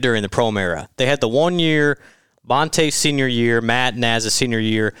great during the Prom era. They had the 1 year, Monte's senior year, Matt Naz's senior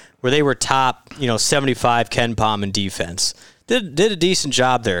year, where they were top, 75 Ken Pom in defense. Did a decent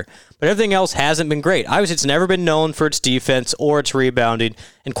job there. But everything else hasn't been great. Obviously, it's never been known for its defense or its rebounding,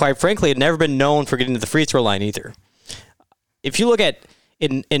 and quite frankly, it's never been known for getting to the free throw line either. If you look at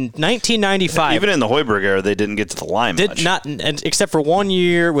in 1995, even in the Hoiberg era, they didn't get to the line much. Not except for 1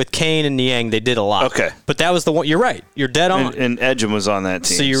 year with Kane and Niang, they did a lot. Okay, but that was the one. You're right. You're dead on. And Edgem was on that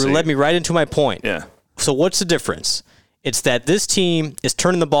team. So you led me right into my point. Yeah. So what's the difference? It's that this team is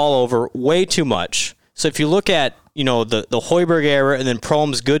turning the ball over way too much. So if you look at the Hoiberg era and then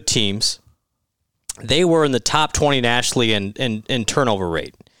Prom's good teams, they were in the top 20 nationally in turnover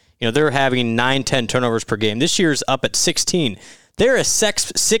rate. They're having 9-10 turnovers per game. This year's up at 16. There are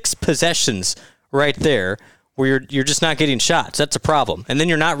six possessions right there where you're just not getting shots. That's a problem. And then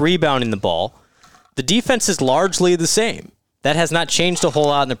you're not rebounding the ball. The defense is largely the same. That has not changed a whole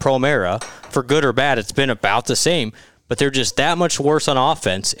lot in the Pro era. For good or bad, it's been about the same. But they're just that much worse on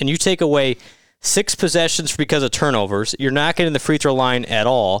offense. And you take away 6 possessions because of turnovers. You're not getting the free throw line at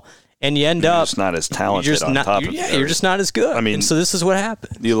all. And you end up just not as talented on top of it. Yeah, you're just not as good. I mean, and so this is what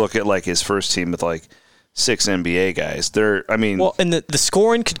happened. You look at like his first team with like 6 NBA guys. And the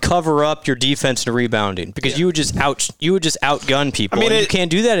scoring could cover up your defense and rebounding because you would just outgun people. I mean, you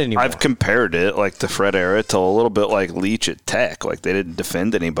can't do that anymore. I've compared it like the Fred era to a little bit like Leach at Tech. Like they didn't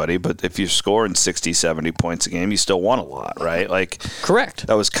defend anybody, but if you're scoring 60, 70 points a game, you still won a lot, right? Like correct.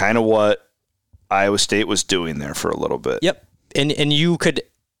 That was kind of what Iowa State was doing there for a little bit. Yep. And you could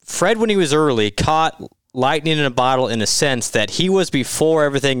Fred, when he was early, caught lightning in a bottle in a sense that he was before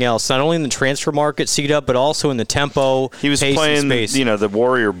everything else, not only in the transfer market seat up, but also in the tempo, he was pace, playing, and space. the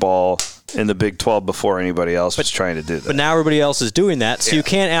Warrior ball in the Big 12 before anybody else was trying to do that. But now everybody else is doing that, so you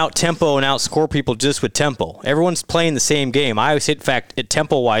can't out-tempo and outscore people just with tempo. Everyone's playing the same game. Iowa State, in fact,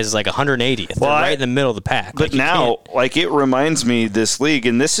 tempo-wise, is like 180th. They're right in the middle of the pack. But now, it reminds me, this league,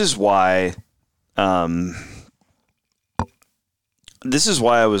 and this is why I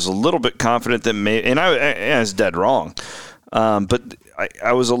was a little bit confident that and I was dead wrong. But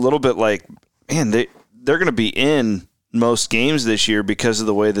I was a little bit like, man, they're going to be in most games this year because of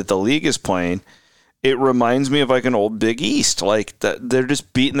the way that the league is playing. It reminds me of like an old Big East. Like they're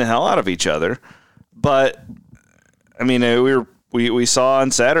just beating the hell out of each other. But I mean, we saw on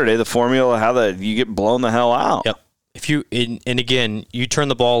Saturday the formula how you get blown the hell out. Yep. If you and again, you turn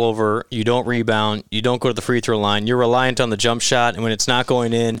the ball over, you don't rebound, you don't go to the free throw line, you're reliant on the jump shot, and when it's not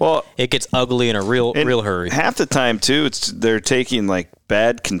going in, it gets ugly in a real hurry. Half the time too, they're taking like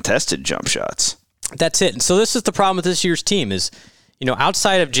bad contested jump shots. That's it. And so this is the problem with this year's team is,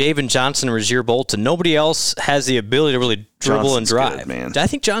 outside of Javen Johnson and Rozier Bolton, nobody else has the ability to really dribble and drive. Good, man. I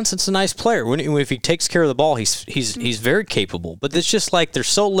think Johnson's a nice player. If he takes care of the ball, he's very capable. But it's just like they're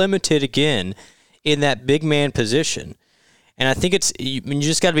so limited again in that big man position. And I think you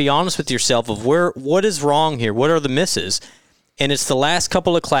just got to be honest with yourself of what is wrong here? What are the misses? And it's the last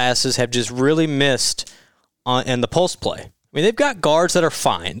couple of classes have just really missed in the post play. I mean, they've got guards that are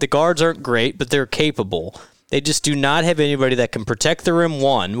fine. The guards aren't great, but they're capable. They just do not have anybody that can protect the rim,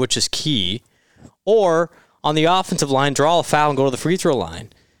 one, which is key, or on the offensive line, draw a foul and go to the free throw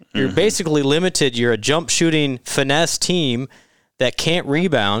line. You're basically limited. You're a jump shooting finesse team that can't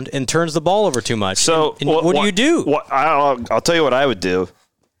rebound and turns the ball over too much. So what do you do? I'll tell you what I would do,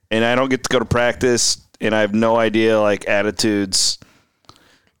 and I don't get to go to practice, and I have no idea like attitudes.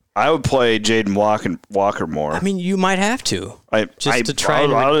 I would play Jaden Walker more. I mean, you might have to. I'll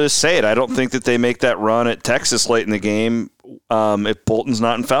just say it. I don't think that they make that run at Texas late in the game if Bolton's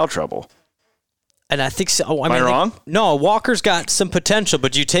not in foul trouble. And I think so. Am I wrong? No, Walker's got some potential,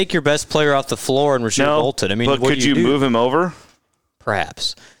 but you take your best player off the floor and Rozier Bolton. I mean, but could you move him over?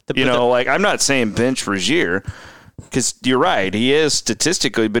 Perhaps. I'm not saying bench Rozier because you're right. He is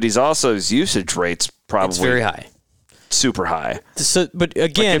statistically, but his usage rate's probably very high. Super high. So, but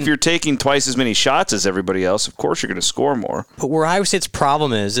again, like if you're taking twice as many shots as everybody else, of course you're going to score more. But where Iowa State's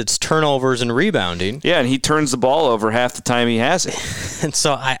problem is, it's turnovers and rebounding. Yeah, and he turns the ball over half the time he has it. And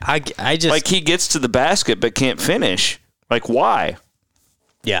so I just like he gets to the basket but can't finish. Like why?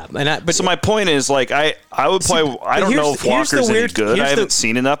 Yeah, so my point is, like, I would play. I don't know if Walker's any good. I haven't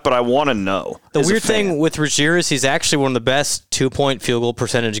seen enough, but I want to know. The weird thing with Rozier is he's actually one of the best 2-point field goal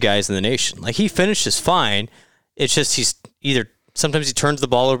percentage guys in the nation. Like he finishes fine. It's just sometimes he turns the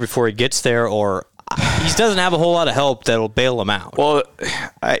ball over before he gets there, or he doesn't have a whole lot of help that'll bail him out. Well,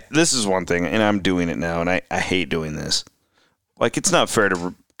 this is one thing, and I'm doing it now, and I hate doing this. Like it's not fair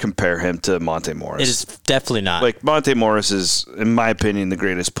to compare him to Monte Morris. It is definitely not. Like Monte Morris is, in my opinion, the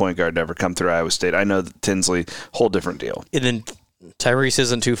greatest point guard to ever come through Iowa State. I know that Tinsley, whole different deal. And then Tyrese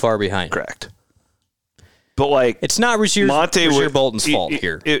isn't too far behind. Correct. But like, it's not Rozier Bolton's fault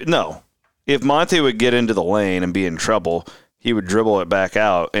here. No. If Monte would get into the lane and be in trouble, he would dribble it back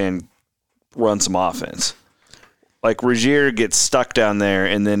out and run some offense. Like Rozier gets stuck down there,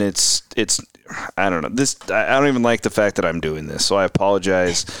 and then it's I don't know. I don't even like the fact that I'm doing this, so I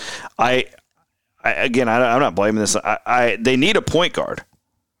apologize. I'm not blaming this. They need a point guard.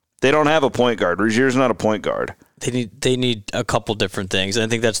 They don't have a point guard. Rozier's not a point guard. They need a couple different things. And I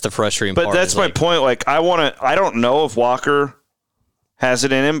think that's the frustrating part. But that's my point. Like I don't know if Walker has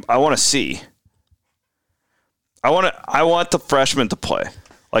it in him. I want to see. I want the freshman to play.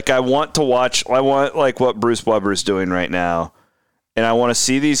 Like, I want like what Bruce Weber's doing right now, and I want to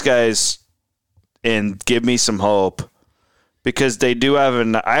see these guys and give me some hope, because they do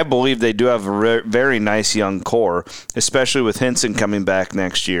have I believe they do have a very nice young core, especially with Henson coming back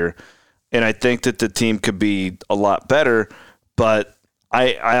next year. And I think that the team could be a lot better, but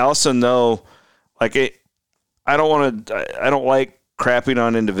I also know, like, I don't like crapping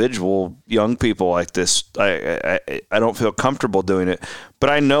on individual young people like this. I don't feel comfortable doing it, but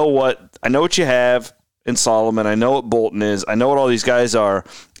I know what you have in Solomon. I know what Bolton is. I know what all these guys are.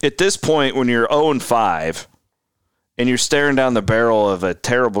 At this point, when you're 0-5 and you're staring down the barrel of a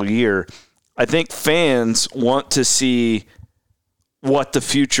terrible year, I think fans want to see what the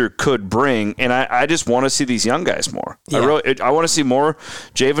future could bring, and I just want to see these young guys more. Yeah. I want to see more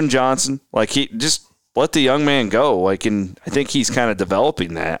Javen Johnson. Like, he just let the young man go. Like, and I think he's kind of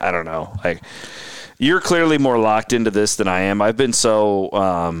developing that. I don't know. Like, you're clearly more locked into this than I am. I've been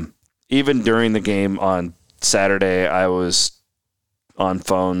so even during the game on Saturday, I was on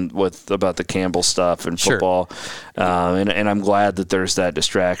phone about the Campbell stuff and football, and I'm glad that there's that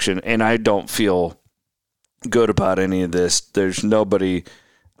distraction. And I don't feel good about any of this. There's nobody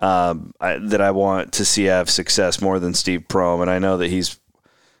that I want to see have success more than Steve Prohm, and I know that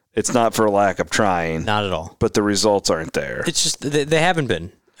it's not for lack of trying. Not at all. But the results aren't there. It's just they haven't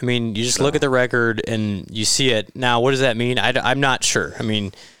been. I mean, you just look at the record and you see it. Now, what does that mean? I'm not sure. I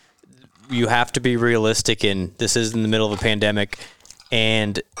mean, you have to be realistic, and this is in the middle of a pandemic.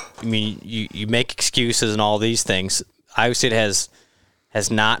 And, I mean, you make excuses and all these things. Iowa State has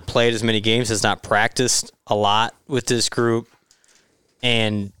not played as many games, has not practiced a lot with this group.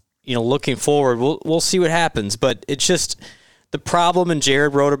 And, you know, looking forward, we'll see what happens. But it's just the problem, and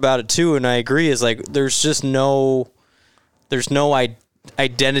Jared wrote about it too, and I agree, is like there's no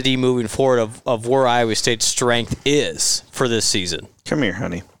identity moving forward of where Iowa State's strength is for this season. Come here,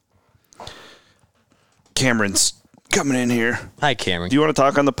 honey. Cameron's coming in here. Hi, Cameron. Do you want to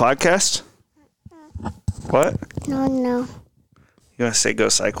talk on the podcast? What? No. You want to say go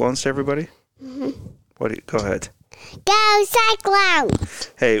Cyclones to everybody? Mm-hmm. Go ahead. Go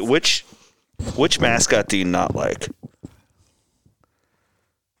Cyclones! Hey, which mascot do you not like?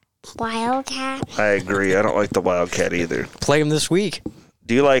 Wildcat. I agree. I don't like the Wildcat either. Play him this week.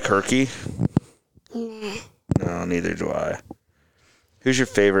 Do you like Herky? Nah. No, neither do I. Who's your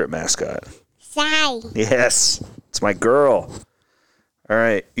favorite mascot? Sai. Yes. It's my girl. All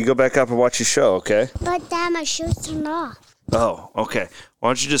right. You go back up and watch your show, okay? But Dad, my shoes turned off. Oh, okay. Why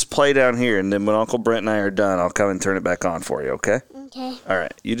don't you just play down here, and then when Uncle Brent and I are done, I'll come and turn it back on for you, okay? Okay. All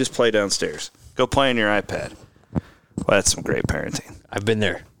right. You just play downstairs. Go play on your iPad. Well, that's some great parenting. I've been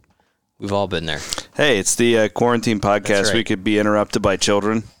there. We've all been there. Hey, it's the quarantine podcast. Right. We could be interrupted by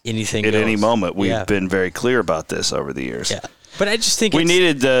children anything at goes. any moment. We've been very clear about this over the years. Yeah. But I just think we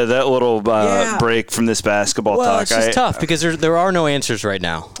needed that little break from this basketball talk. Well, it's just tough because there are no answers right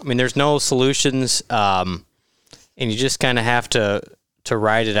now. I mean, there's no solutions, and you just kind of have to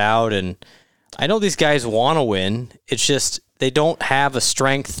ride it out. And I know these guys want to win. It's just they don't have a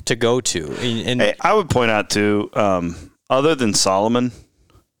strength to go to. And hey, I would point out, too, other than Solomon,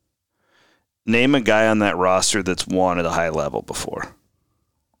 name a guy on that roster that's won at a high level before.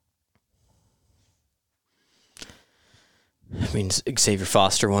 I mean, Xavier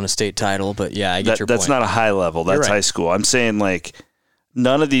Foster won a state title, but yeah, I get your point. That's not a high level. That's right. High school. I'm saying, like,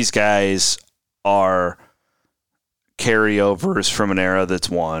 none of these guys are carryovers from an era that's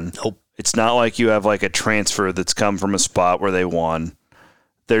won. Nope. It's not like you have, like, a transfer that's come from a spot where they won.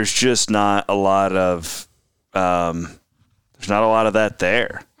 There's just not a lot of that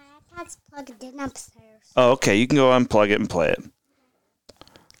there. My iPad's plugged in upstairs. Oh, okay. You can go unplug it and play it.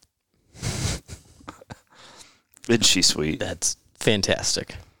 Isn't she sweet? That's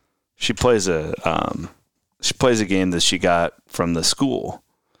fantastic. She plays a game that she got from the school.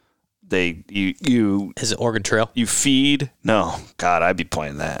 Is it Oregon Trail? You feed. No, God, I'd be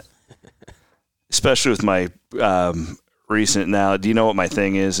playing that. Especially with my recent now. Do you know what my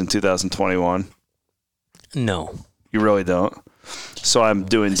thing is in 2021? No. You really don't. So I'm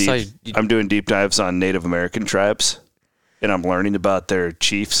doing deep dives on Native American tribes, and I'm learning about their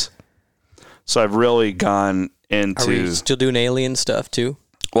chiefs. So I've really gone into. Are we still doing alien stuff too?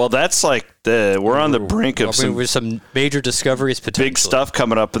 Well, that's like we're on the brink of some major discoveries potentially. Big stuff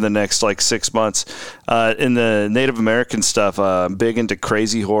coming up in the next 6 months. In the Native American stuff, I'm big into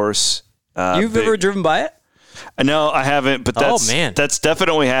Crazy Horse. You've ever driven by it? No, I haven't, but that's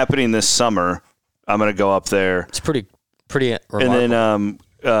definitely happening this summer. I'm going to go up there. It's pretty remarkable. And then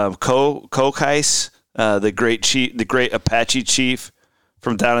Kokais, the great Apache chief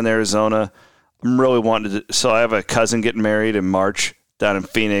from down in Arizona. I'm really wanting to. So I have a cousin getting married in March down in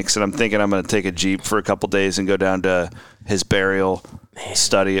Phoenix, and I'm thinking I'm going to take a Jeep for a couple days and go down to his burial,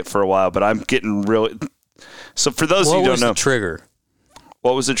 study it for a while. But I'm getting really. So for those who don't know, what was the trigger?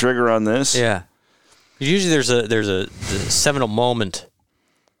 What was the trigger on this? Yeah, usually there's a seminal moment.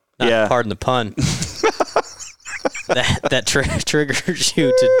 Pardon the pun. that triggers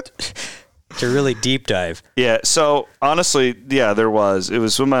you to really deep dive. Yeah. So honestly, yeah, there was. It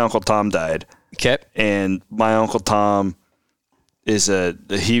was when my Uncle Tom died. Okay. And my Uncle Tom is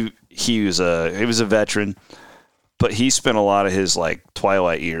he was a veteran, but he spent a lot of his like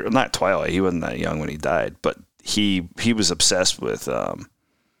twilight year. Not twilight. He wasn't that young when he died, but he was obsessed with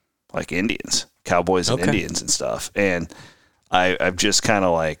like Indians, cowboys and Indians and stuff. And I've just kind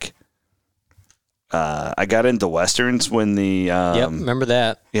of like. I got into westerns when the remember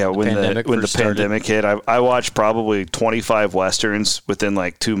that? Yeah, when the pandemic hit, I watched probably 25 westerns within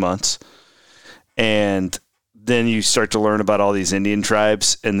like 2 months, and then you start to learn about all these Indian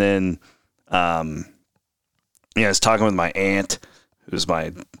tribes, and then I was talking with my aunt, who's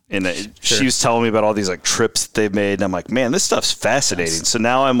she was telling me about all these like trips that they've made, and I'm like, man, this stuff's fascinating. Yes. So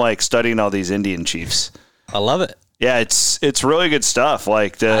now I'm like studying all these Indian chiefs. I love it. Yeah, it's really good stuff.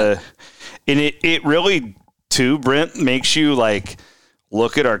 Like and it really, too, Brent, makes you, like,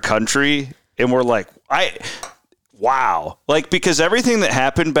 look at our country, and we're like, wow. Like, because everything that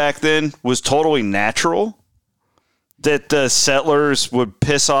happened back then was totally natural, that the settlers would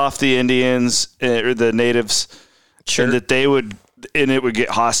piss off the Indians or the natives, sure. And that it would get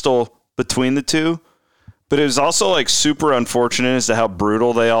hostile between the two. But it was also, like, super unfortunate as to how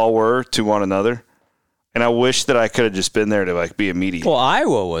brutal they all were to one another. And I wish that I could have just been there to, like, be immediate. Well,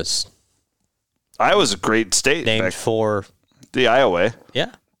 Iowa's a great state. Named for the Iowa. Yeah.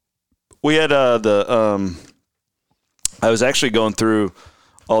 We had I was actually going through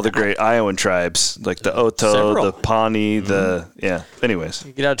all the great Iowan tribes, like the Oto, the Pawnee, anyways.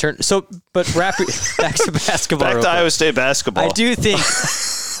 Get out of turn. So, but back to basketball. Back to Iowa State basketball. I do think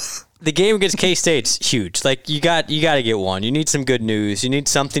the game against K-State's huge. Like, you got to get one. You need some good news. You need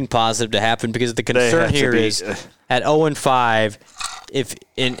something positive to happen, because the concern here is at 0-5,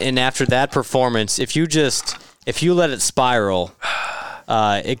 and after that performance, if you let it spiral,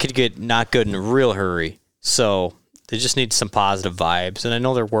 it could get not good in a real hurry. So they just need some positive vibes, and I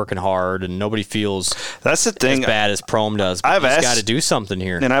know they're working hard, and nobody feels that's the thing as bad as Prom does. But he's got to do something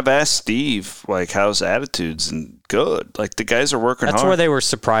here. And I've asked Steve, like, how's attitudes, and good. Like, the guys are working hard. That's where they were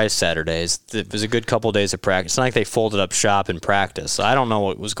surprised Saturdays. It was a good couple of days of practice. It's not like they folded up shop in practice. So I don't know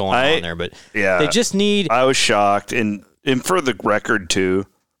what was going on there, but they just need. I was shocked, and for the record too,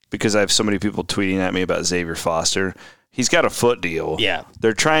 because I have so many people tweeting at me about Xavier Foster. He's got a foot deal. Yeah.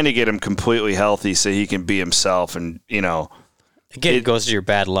 They're trying to get him completely healthy so he can be himself, and again, it goes to your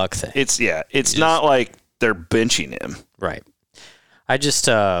bad luck thing. It's not like they're benching him. Right. I just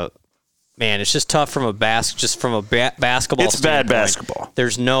it's just tough from a basketball It's standpoint. bad basketball.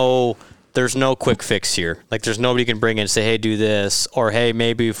 There's no quick fix here. Like, there's nobody can bring in and say, hey, do this, or hey,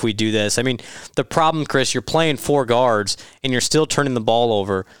 maybe if we do this. I mean, the problem, Chris, you're playing 4 guards, and you're still turning the ball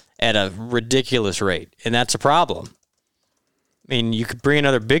over at a ridiculous rate, and that's a problem. I mean, you could bring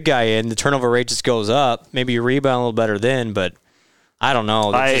another big guy in, the turnover rate just goes up. Maybe you rebound a little better then, but I don't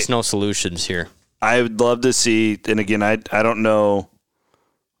know. There's just no solutions here. I would love to see, and again, I don't know.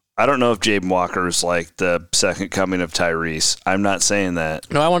 I don't know if Jaden Walker is like the second coming of Tyrese. I'm not saying that.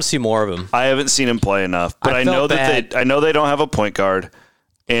 No, I want to see more of him. I haven't seen him play enough, but I know that I know they don't have a point guard,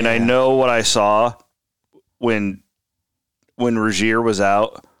 and I know what I saw when Rozier was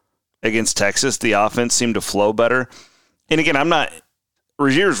out against Texas. The offense seemed to flow better. And again,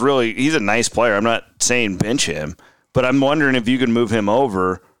 Rozier's he's a nice player. I'm not saying bench him, but I'm wondering if you can move him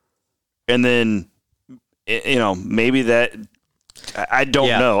over, and then maybe that. I don't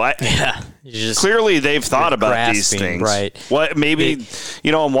know. Clearly, they've thought about these things. Right. What maybe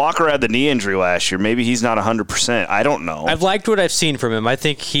Walker had the knee injury last year. Maybe he's not 100%. I don't know. I've liked what I've seen from him. I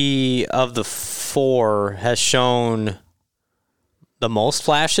think he, of the 4, has shown the most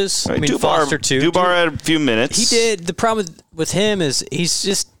flashes. Right. I mean, Foster too. Dubar had a few minutes. He did. The problem with him is he's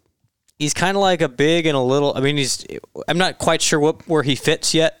kind of like a big and a little. I mean, I'm not quite sure where he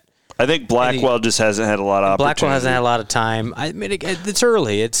fits yet. I think Blackwell just hasn't had a lot of opportunity. Blackwell hasn't had a lot of time. I mean, it's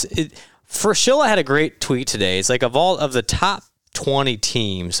early. Fraschilla had a great tweet today. It's like of the top 20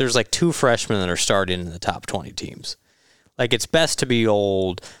 teams, there's like 2 freshmen that are starting in the top 20 teams. Like, it's best to be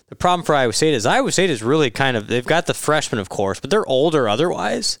old. The problem for Iowa State is really kind of, they've got the freshmen, of course, but they're older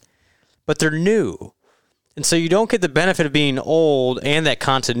otherwise, but they're new. And so you don't get the benefit of being old and that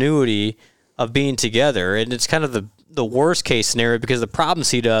continuity of being together. And it's kind of the worst case scenario, because the problem,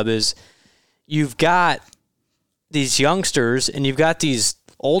 C-Dub, is you've got these youngsters, and you've got these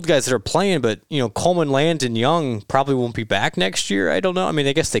old guys that are playing, but Coleman, Land, and Young probably won't be back next year. I don't know. I mean,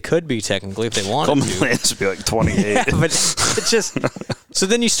 I guess they could be technically if they wanted Coleman to. Lands would be like 28. Yeah, but it's just so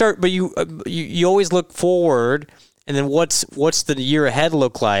then you start, but you always look forward, and then what's the year ahead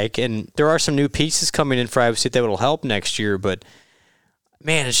look like? And there are some new pieces coming in for Iowa State that will help next year, but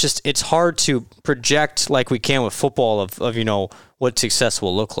man, it's hard to project like we can with football of what success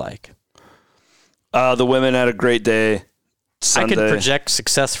will look like. The women had a great day Sunday. I could project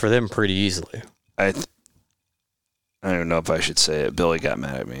success for them pretty easily. I don't even know if I should say it. Billy got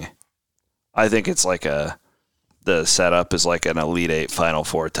mad at me. I think it's like the setup is like an Elite Eight Final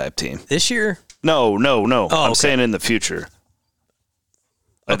Four type team. This year? No. Oh, I'm okay. saying in the future.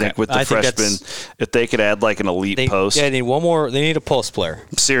 I think with the freshmen, if they could add like an elite post. Yeah, they need one more. They need a post player.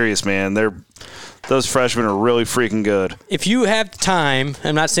 I'm serious, man. Those freshmen are really freaking good. If you have time,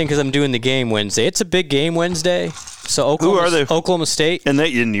 I'm not saying because I'm doing the game Wednesday. It's a big game Wednesday. So Who are they? Oklahoma State. And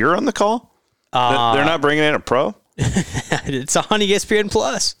you're on the call? They're not bringing in a pro? It's on ESPN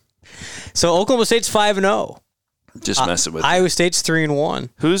Plus. So Oklahoma State's 5-0. Just messing with Iowa State's 3-1.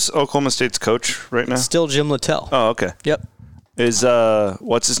 Who's Oklahoma State's coach right now? Still Jim Littell. Oh, okay. Yep. Is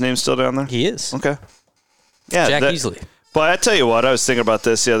what's his name still down there? He is. Okay. Yeah, Jack Easley. But I tell you what, I was thinking about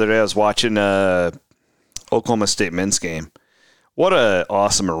this the other day. I was watching Oklahoma State men's game. What a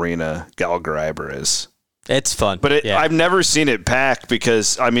awesome arena Gallagher-Iber is. It's fun. But I've never seen it packed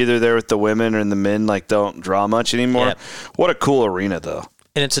because I'm either there with the women or the men don't draw much anymore. Yep. What a cool arena, though.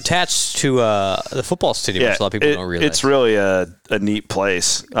 And it's attached to the football stadium, which a lot of people don't realize. It's really a neat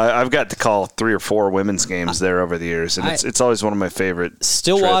place. I've got to call 3 or 4 women's games there over the years, and it's always one of my favorite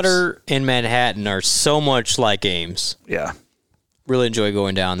Stillwater trips. and Manhattan are so much like games. Yeah. Really enjoy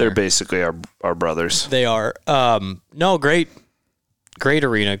going down there. They're basically our brothers. They are. No, great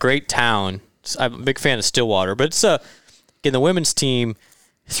arena, great town. I'm a big fan of Stillwater, but it's again the women's team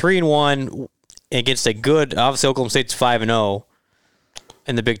 3-1 against a good. Obviously, Oklahoma State's 5-0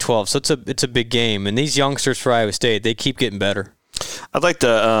 in the Big 12, so it's a big game. And these youngsters for Iowa State, they keep getting better. I'd like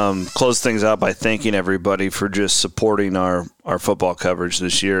to close things out by thanking everybody for just supporting our football coverage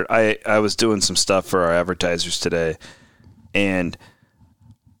this year. I was doing some stuff for our advertisers today, and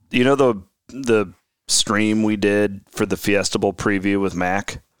the stream we did for the Fiesta Bowl preview with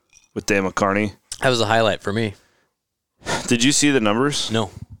Mac. With Dan McCarney. That was a highlight for me. Did you see the numbers?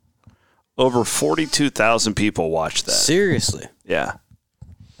 No. Over 42,000 people watched that. Seriously? Yeah.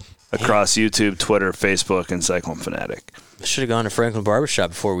 Across YouTube, Twitter, Facebook, and Cyclone Fanatic. I should have gone to Franklin Barbershop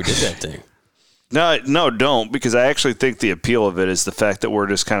before we did that thing. No, don't, because I actually think the appeal of it is the fact that we're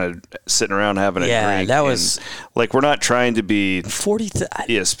just kind of sitting around having a drink. Yeah, that was... Like, we're not trying to be 40,000.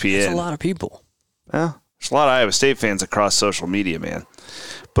 ESPN. That's a lot of people. Yeah. There's a lot of Iowa State fans across social media, man.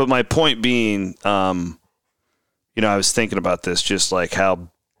 But my point being, I was thinking about this, just like how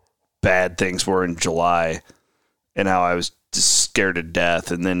bad things were in July and how I was just scared to death.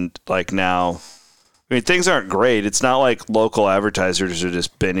 And then, like, now, I mean, things aren't great. It's not like local advertisers are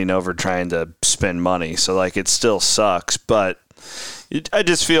just bending over trying to spend money. So, like, it still sucks. But I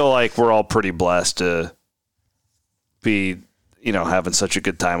just feel like we're all pretty blessed to be, having such a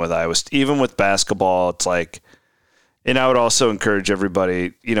good time with Iowa State. Even with basketball, it's like, and I would also encourage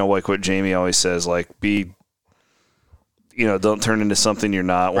everybody, like what Jamie always says, like don't turn into something you're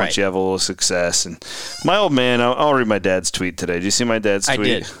not once you have a little success. And my old man, I'll read my dad's tweet today. Did you see my dad's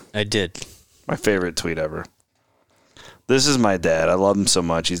tweet? I did. My favorite tweet ever. This is my dad. I love him so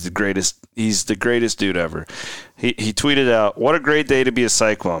much. He's the greatest. He's the greatest dude ever. He tweeted out, "What a great day to be a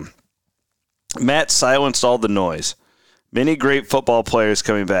Cyclone. Matt silenced all the noise. Many great football players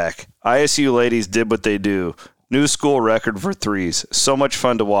coming back. ISU ladies did what they do. New school record for threes. So much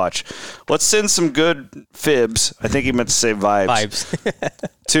fun to watch. Let's send some good fibs," I think he meant to say vibes.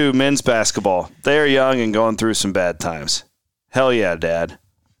 "to men's basketball. They are young and going through some bad times. Hell yeah, Dad."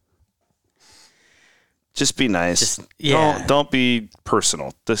 Just be nice. Don't be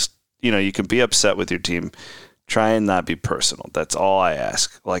personal. Just, you can be upset with your team. Try and not be personal. That's all I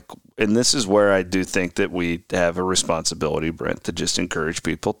ask. Like, and this is where I do think that we have a responsibility, Brent, to just encourage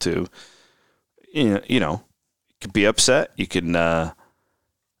people to, could be upset. You can.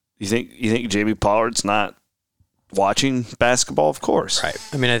 You think Jamie Pollard's not watching basketball? Of course, right.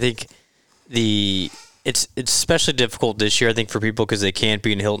 I mean, I think it's especially difficult this year. I think for people because they can't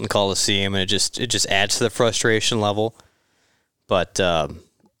be in Hilton Coliseum, and it just adds to the frustration level. But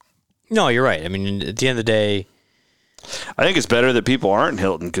no, you're right. I mean, at the end of the day, I think it's better that people aren't in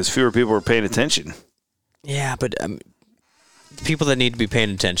Hilton because fewer people are paying attention. Yeah, but the people that need to be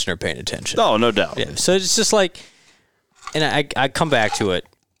paying attention are paying attention. Oh, no doubt. Yeah, so it's just like. And I come back to it.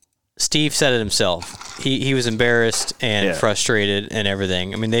 Steve said it himself. He was embarrassed and frustrated and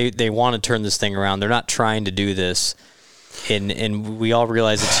everything. I mean, they want to turn this thing around. They're not trying to do this. And we all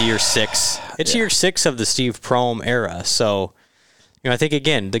realize it's year 6. It's year 6 of the Steve Prohm era. So, I think,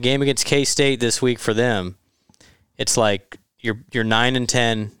 again, the game against K-State this week for them, it's like you're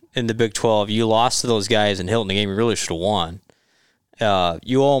 9-10 in the Big 12. You lost to those guys in Hilton, the game you really should have won.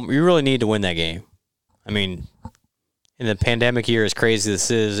 You really need to win that game. I mean, in the pandemic year, as crazy as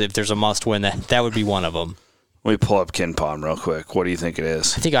this is, if there's a must-win, that would be one of them. Let me pull up KenPom real quick. What do you think it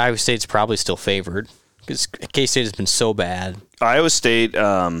is? I think Iowa State's probably still favored because K-State has been so bad. Iowa State,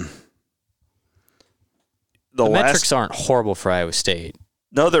 the metrics aren't horrible for Iowa State.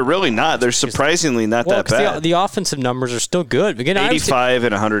 No, they're really not. They're surprisingly not that bad. The offensive numbers are still good. Again, 85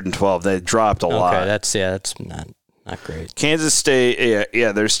 and 112. They dropped a lot. Okay, that's not great. Kansas State,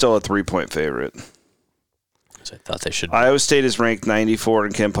 they're still a 3-point favorite. I thought they should. Iowa State is ranked 94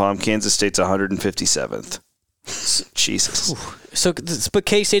 in KenPom. Kansas State's 157th. Jesus. So, but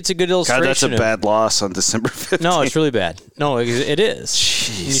K-State's a good illustration. God, that's a bad loss on December 15th. No, it's really bad. No, it is.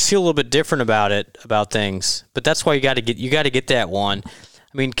 Jeez. You feel a little bit different about things, but that's why you got to get that one.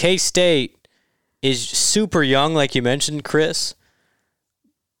 I mean, K-State is super young, like you mentioned, Chris.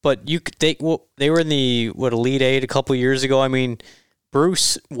 But they were in the Elite Eight a couple years ago. I mean,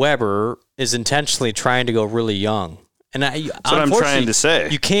 Bruce Weber is intentionally trying to go really young. And that's what I'm trying to say.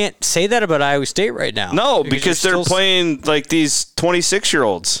 You can't say that about Iowa State right now. No, because they're playing like these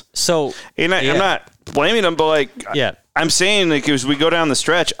 26-year-olds. So, I'm not blaming them, but I'm saying like as we go down the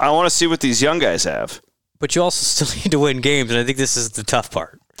stretch, I want to see what these young guys have. But you also still need to win games, and I think this is the tough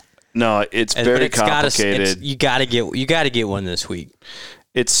part. No, it's very complicated. You got to get one this week.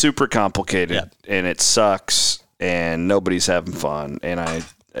 It's super complicated, and it sucks, and nobody's having fun, and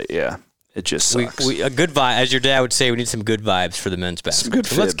it just sucks. A good vibe, as your dad would say, we need some good vibes for the men's basketball. Some good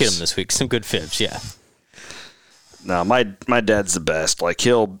fibs. Let's get them this week. Some good fibs, yeah. No, my dad's the best. Like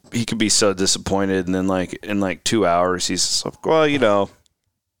he could be so disappointed, and then like in like 2 hours, he's like, well,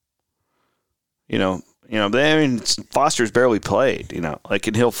 I mean, Foster's barely played, like,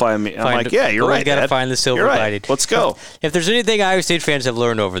 and he'll find me. I'm like, yeah, you're right. Got to find the silver lining. Let's go. If there's anything Iowa State fans have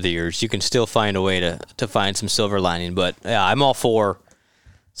learned over the years, you can still find a way to find some silver lining. But yeah, I'm all for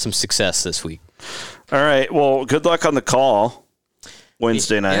some success this week. All right. Well, good luck on the call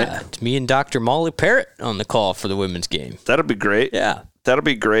Wednesday night. Yeah, it's me and Dr. Molly Parrott on the call for the women's game. That'll be great. Yeah, that'll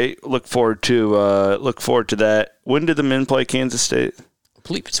be great. Look forward to that. When do the men play Kansas State? I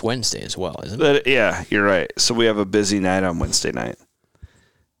believe it's Wednesday as well, isn't it? Yeah, you're right. So we have a busy night on Wednesday night.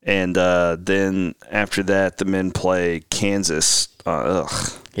 And then after that, the men play Kansas.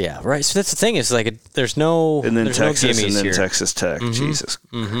 Yeah, right. So that's the thing. Is like there's no and then there's Texas no and then here. Texas Tech. Mm-hmm. Jesus.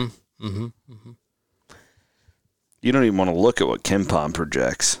 Mm-hmm. Mm-hmm. Mm-hmm. You don't even want to look at what KenPom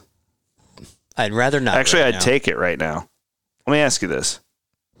projects. I'd rather not. Actually, right I'd take it right now. Let me ask you this.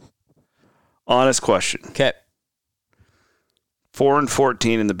 Honest question. Okay.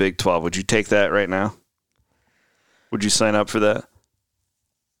 4-14 in the Big 12. Would you take that right now? Would you sign up for that?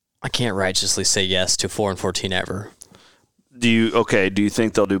 I can't righteously say yes to 4-14 ever. Do you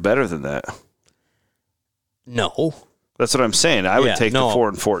think they'll do better than that? No. That's what I'm saying. I would take the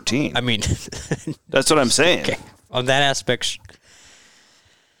 4-14. I mean, that's what I'm saying. Okay. On that aspect,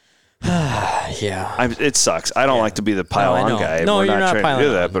 yeah. It sucks. I don't like to be the pile-on guy. No, we're you're not trying to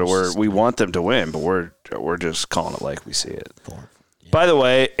do that, on. but we want them to win, but we're just calling it like we see it. By the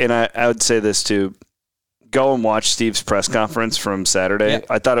way, and I would say this too, go and watch Steve's press conference from Saturday. Yeah.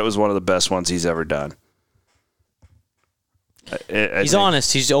 I thought it was one of the best ones he's ever done. He's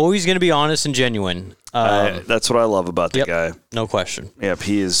honest. He's always going to be honest and genuine. That's what I love about the guy. No question. Yep,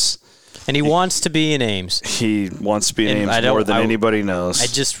 he is. And he wants to be in Ames. He wants to be in Ames more than anybody knows. I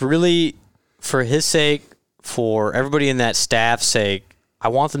just really, for his sake, for everybody in that staff's sake, I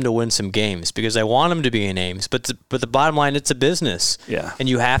want them to win some games because I want them to be in Ames. But the bottom line, it's a business. Yeah. And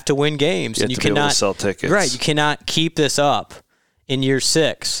you have to win games. You have to be able to sell tickets. Right. You cannot keep this up in year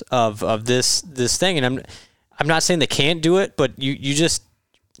 6 of this thing. And I'm not saying they can't do it, but you just,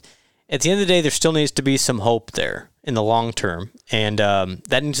 at the end of the day, there still needs to be some hope there in the long term. And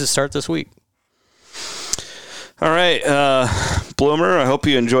that needs to start this week. All right. Bloomer, I hope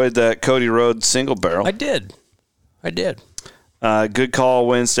you enjoyed that Cody Rhodes single barrel. I did. Good call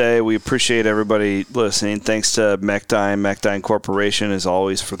Wednesday. We appreciate everybody listening. Thanks to Mechdyne Corporation, as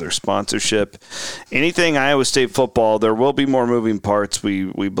always, for their sponsorship. Anything Iowa State football, there will be more moving parts,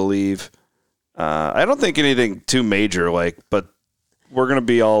 we believe. I don't think anything too major, but we're going to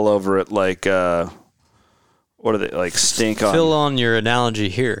be all over it like, what are they, like stink on? Fill on your analogy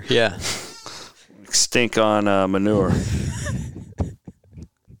here, yeah. Stink on manure.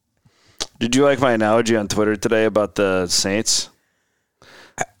 Did you like my analogy on Twitter today about the Saints?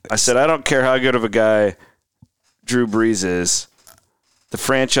 I said, I don't care how good of a guy Drew Brees is. The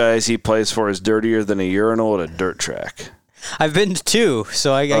franchise he plays for is dirtier than a urinal at a dirt track. I've been to two,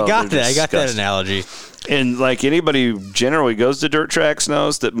 so I got that. I got that analogy. And like anybody who generally goes to dirt tracks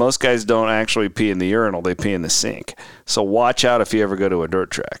knows that most guys don't actually pee in the urinal, they pee in the sink. So watch out if you ever go to a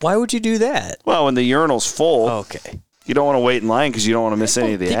dirt track. Why would you do that? Well, when the urinal's full, Okay. you don't want to wait in line because you don't want to miss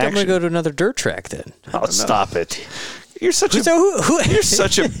any of the I think action. I'm going to go to another dirt track then. Oh, stop it. You're such a you're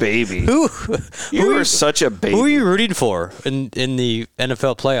such a baby. You are such a baby. Who are you rooting for in the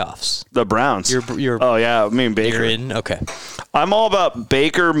NFL playoffs? The Browns. You're oh yeah, I mean Baker. You're in. Okay. I'm all about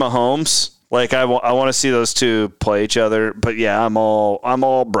Baker, Mahomes. Like I want to see those two play each other. But yeah, I'm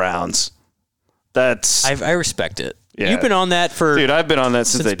all Browns. That's I respect it. Yeah. You've been on that for dude. I've been on that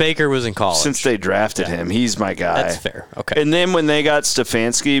since Baker was in college. Since they drafted him, he's my guy. That's fair. Okay. And then when they got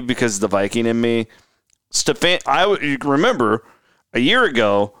Stefanski, because the Viking in me. You remember a year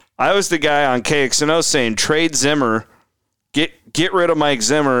ago, I was the guy on KXNO saying trade Zimmer, get rid of Mike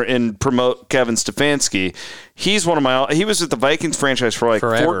Zimmer and promote Kevin Stefanski. He was with the Vikings franchise for like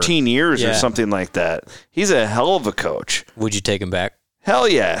Forever. 14 years or something like that. He's a hell of a coach. Would you take him back? Hell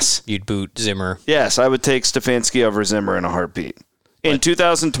yes. You'd boot Zimmer. Yes, I would take Stefanski over Zimmer in a heartbeat. In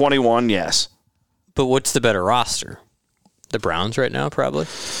 2021, yes. But what's the better roster? The Browns right now, probably?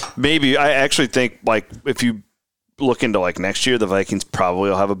 Maybe. I actually think, like, if you look into, like, next year, the Vikings probably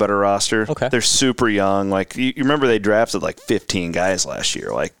will have a better roster. Okay. They're super young. Like, you remember they drafted, like, 15 guys last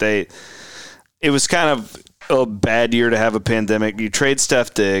year. Like, it was kind of a bad year to have a pandemic. You trade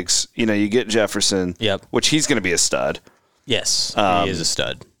Steph Diggs. You know, you get Jefferson. Yep. Which he's going to be a stud. Yes, he is a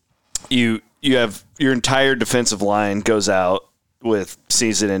stud. You have your entire defensive line goes out with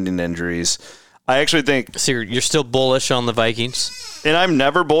season-ending injuries. I actually think... So you're still bullish on the Vikings? And I'm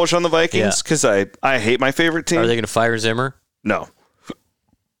never bullish on the Vikings because I hate my favorite team. Are they going to fire Zimmer? No.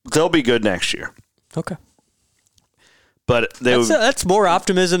 They'll be good next year. Okay. But that's more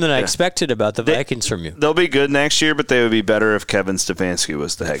optimism than I expected about the Vikings from you. They'll be good next year, but they would be better if Kevin Stefanski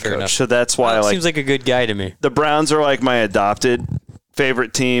was the head coach. Enough. So that's why seems like a good guy to me. The Browns are like my adopted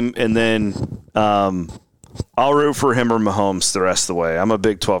favorite team, and then I'll root for him or Mahomes the rest of the way. I'm a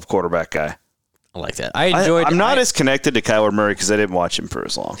Big 12 quarterback guy. I like that. I'm not as connected to Kyler Murray because I didn't watch him for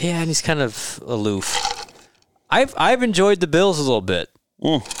as long. Yeah, and he's kind of aloof. I've enjoyed the Bills a little bit.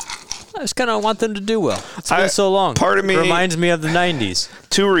 I just kind of want them to do well. It's been so long. Part of me reminds me of the 90s.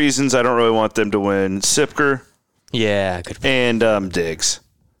 Two reasons I don't really want them to win: Sipker, and Diggs.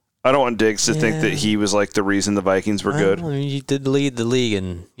 I don't want Diggs to think that he was like the reason the Vikings were good. He did lead the league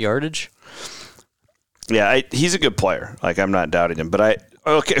in yardage. Yeah, he's a good player. Like, I'm not doubting him. But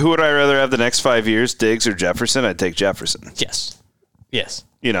who would I rather have the next 5 years, Diggs or Jefferson? I'd take Jefferson. Yes.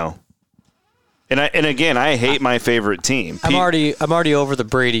 You know. And again, I hate my favorite team. I'm already over the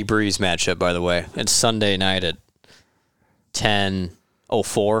Brady Breeze matchup, by the way. It's Sunday night at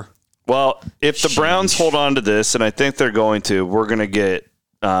 10:04. Well, if the Browns hold on to this, and I think they're going to, we're going to get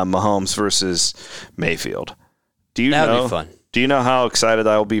Mahomes versus Mayfield. That would be fun. Do you know how excited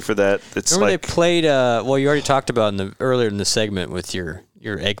I will be for that? Remember they played, well, you already talked about earlier in the segment with your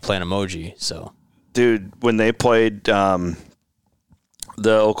eggplant emoji. So, dude, when they played the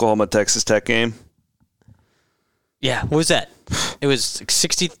Oklahoma-Texas Tech game. Yeah, what was that? It was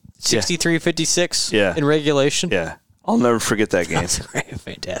 63-56 in regulation? Yeah. I'll never forget that game. That's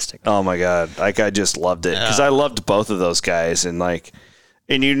fantastic. Oh, my God. Like, I just loved it because I loved both of those guys. And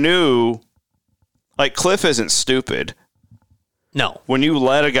you knew, like, Cliff isn't stupid. No. When you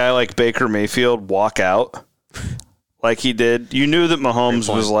let a guy like Baker Mayfield walk out like he did, you knew that Mahomes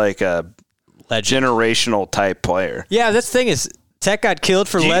was like a generational type player. Yeah, that's the thing is Tech got killed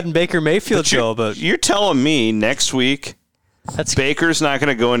for letting Baker Mayfield go. But you're telling me next week Baker's not going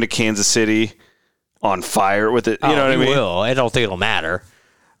to go into Kansas City on fire with it? You know what I mean? Will. I don't think it'll matter.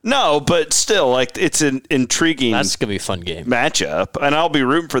 No, but still, like, it's an intriguing. That's gonna be a fun game matchup, and I'll be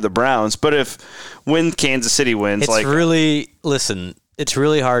rooting for the Browns. But when Kansas City wins, it's really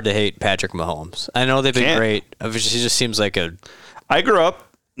hard to hate Patrick Mahomes. I know they've been great. He just seems like I grew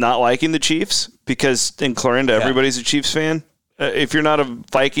up not liking the Chiefs because in Clarinda, everybody's a Chiefs fan. If you're not a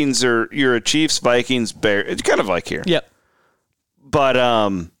Vikings or you're a Chiefs, Vikings, Bears, it's kind of like here. Yep. But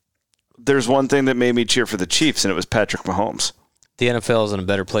there's one thing that made me cheer for the Chiefs, and it was Patrick Mahomes. The NFL is in a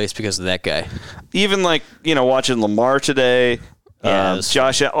better place because of that guy. Even watching Lamar today,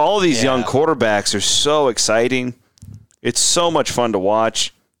 Josh, all these young quarterbacks are so exciting. It's so much fun to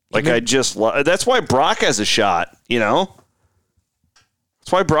watch. Like, that's why Brock has a shot, you know?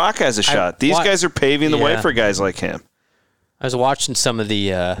 That's why Brock has a shot. These guys are paving the way for guys like him. I was watching some of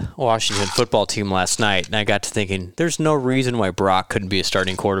the Washington football team last night, and I got to thinking, there's no reason why Brock couldn't be a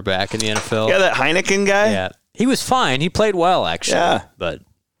starting quarterback in the NFL. Yeah, that Heineken guy? Yeah. He was fine. He played well, actually. Yeah. But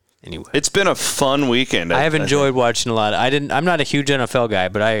anyway. It's been a fun weekend. I have enjoyed watching a lot. I'm not a huge NFL guy,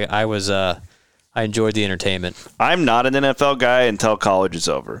 but I enjoyed the entertainment. I'm not an NFL guy until college is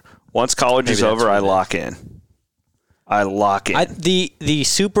over. Once college is over, I lock in. The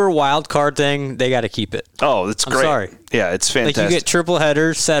super wild card thing, they got to keep it. Oh, it's great. I'm sorry. Yeah, it's fantastic. Like you get triple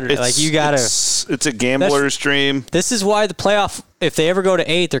headers Saturday. It's a gambler's dream. This is why the playoff, if they ever go to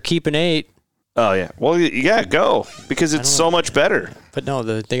 8, they're keeping 8. Oh, yeah. Well, yeah, go. Because it's so much better. But no,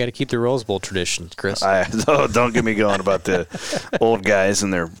 they got to keep the Rose Bowl tradition, Chris. Don't get me going about the old guys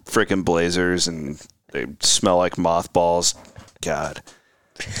and their freaking blazers and they smell like mothballs. God.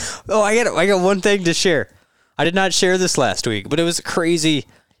 Oh, I got one thing to share. I did not share this last week, but it was a crazy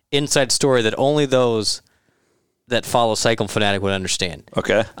inside story that only those that follow Cycle Fanatic would understand.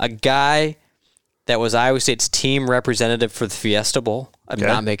 Okay. A guy that was Iowa State's team representative for the Fiesta Bowl. I'm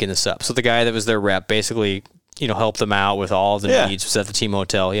not making this up. So the guy that was their rep basically, helped them out with all of the needs, was at the team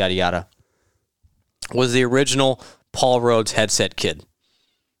hotel, yada, yada, was the original Paul Rhodes headset kid.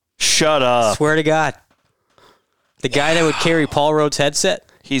 Shut up. Swear to God. The guy that would carry Paul Rhodes' headset.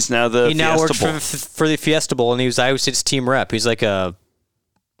 He now works for the Fiesta Bowl, and he was Iowa State's team rep. He's like I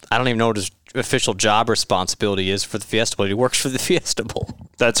don't even know what his official job responsibility is for the Fiesta Bowl. He works for the Fiesta Bowl.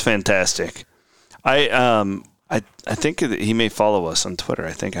 That's fantastic. I think that he may follow us on Twitter.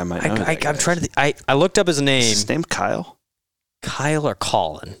 I think I might know I'm trying to I looked up his name. Is his name Kyle? Kyle or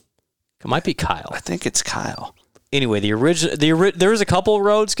Colin? It might be Kyle. I think it's Kyle. Anyway, there was a couple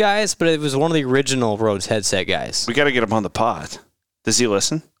Rhodes guys, but it was one of the original Rhodes headset guys. We got to get him on the pod. Does he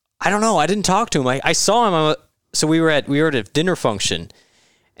listen? I don't know. I didn't talk to him. I saw him. So we were at a dinner function,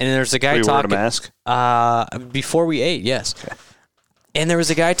 and there's a guy talking. Were you wearing a mask? Before we ate, yes. Okay. And there was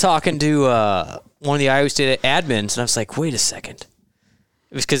a guy talking to one of the Iowa State admins, and I was like, wait a second.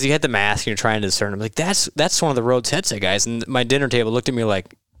 It was because he had the mask, and you're trying to discern him. Like, that's one of the Rhodes headset guys. And my dinner table looked at me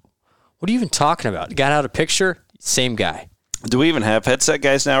like, what are you even talking about? Got out a picture, same guy. Do we even have headset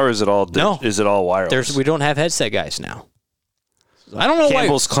guys now, or is it all no? Is it all wireless? We don't have headset guys now. I don't know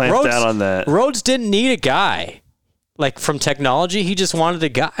Campbell's why clamped down on that. Rhodes didn't need a guy like from technology. He just wanted a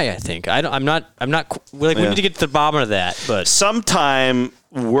guy. I think. I'm not. We need to get to the bottom of that. But sometime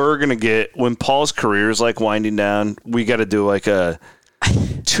we're gonna get when Paul's career is like winding down. We got to do like a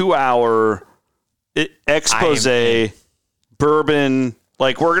 2-hour expose bourbon.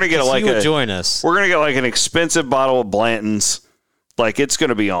 Like we're gonna get join us. We're gonna get like an expensive bottle of Blanton's. Like it's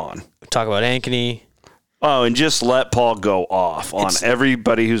gonna be on. Talk about Ankeny. Oh, and just let Paul go off on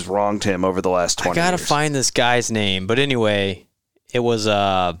everybody who's wronged him over the last 20 years. I got to find this guy's name. But anyway, he was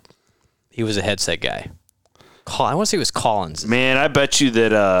a headset guy. I want to say it was Collins. Man, I bet you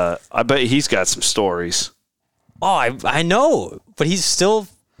that I bet he's got some stories. Oh, I know. But he's still,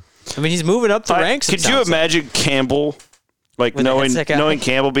 he's moving up the ranks. Could you imagine Campbell, like knowing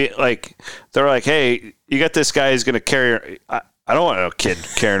Campbell be like, they're like, hey, you got this guy who's going to carry I don't want a kid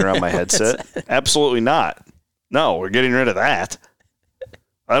carrying around my headset. Absolutely not. No, we're getting rid of that.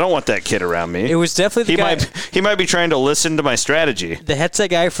 I don't want that kid around me. It was definitely the guy. He might be trying to listen to my strategy. The headset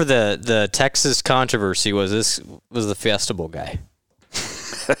guy for the Texas controversy was the Fiesta Bowl guy.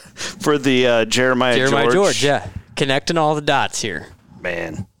 For the Jeremiah George. Yeah. Connecting all the dots here.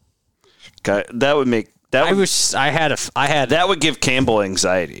 Man. That would make that that would give Campbell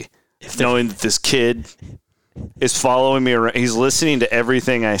anxiety. Knowing that this kid is following me around. He's listening to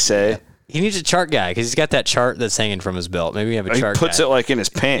everything I say. He needs a chart guy because he's got that chart that's hanging from his belt. Maybe you have a chart guy. He puts it like in his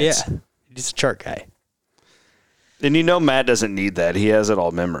pants. Yeah. He's a chart guy. And Matt doesn't need that. He has it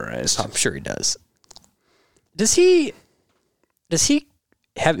all memorized. I'm sure he does. Does he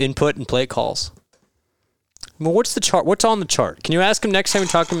have input in play calls? Well, what's the chart? What's on the chart? Can you ask him next time you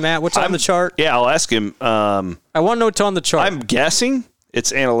talk to Matt? What's on the chart? Yeah, I'll ask him. I want to know what's on the chart. I'm guessing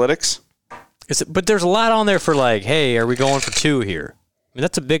it's analytics. But there's a lot on there for like, hey, are we going for 2 here?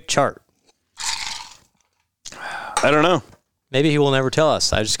 That's a big chart. I don't know. Maybe he will never tell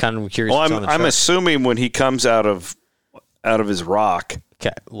us. I just kind of curious. Well, I'm assuming when he comes out of his rock.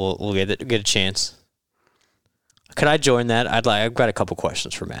 Okay, we'll get a chance. Could I join that? I've got a couple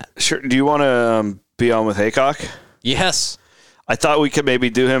questions for Matt. Sure. Do you want to be on with Haycock? Yes. I thought we could maybe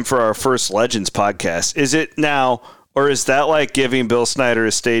do him for our first Legends podcast. Is it now? Or is that like giving Bill Snyder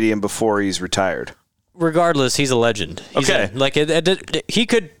a stadium before he's retired? Regardless, he's a legend. He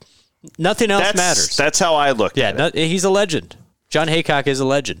could. Nothing else matters. That's how I look at it. He's a legend. John Haycock is a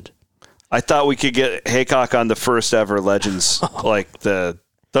legend. I thought we could get Haycock on the first ever Legends, like the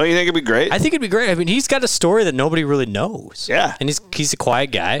Don't you think it'd be great? I think it'd be great. I mean, he's got a story that nobody really knows. Yeah. And he's a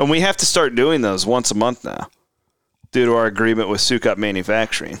quiet guy. And we have to start doing those once a month now due to our agreement with Sukup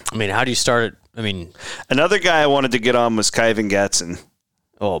Manufacturing. I mean, how do you start it? I mean, another guy I wanted to get on was Kyvan Gatson.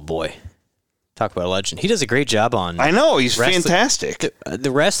 Oh, boy. Talk about a legend. He does a great job on. I know. He's fantastic.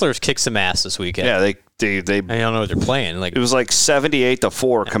 The wrestlers kicked some ass this weekend. Yeah, they I don't know what they're playing. Like it was like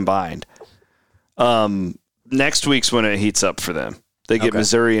 78-4 combined. Next week's when it heats up for them. They get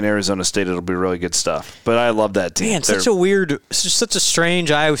Missouri and Arizona State. It'll be really good stuff. But I love that team. Man, such a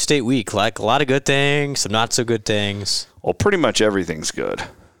strange Iowa State week. Like a lot of good things, some not so good things. Well, pretty much everything's good.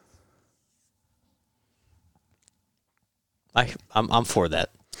 I'm for that.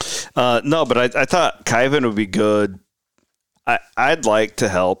 No, but I thought Kyvan would be good. I'd like to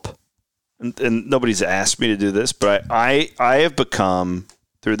help, and nobody's asked me to do this, but I have become,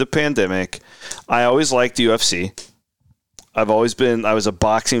 through the pandemic, I always liked UFC. I was a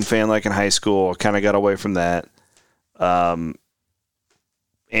boxing fan like in high school. Kind of got away from that.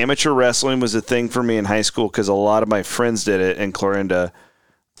 Amateur wrestling was a thing for me in high school because a lot of my friends did it in Clarinda.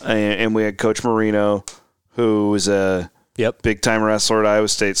 And we had Coach Marino, who was a big-time wrestler at Iowa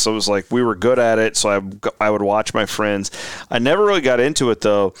State. So it was like we were good at it, so I would watch my friends. I never really got into it,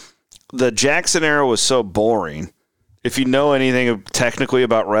 though. The Jackson era was so boring. If you know anything technically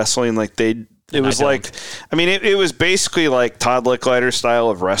about wrestling, like it was basically like Todd Licklider style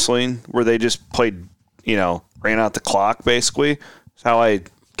of wrestling where they just played, ran out the clock, basically. That's how I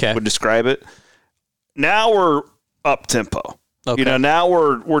would describe it. Now we're up-tempo. Okay. Now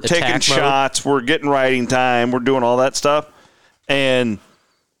we're taking shots, we're getting riding time, we're doing all that stuff. And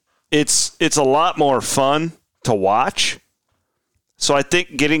it's a lot more fun to watch. So I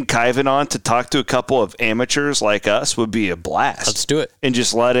think getting Kyvan on to talk to a couple of amateurs like us would be a blast. Let's do it. And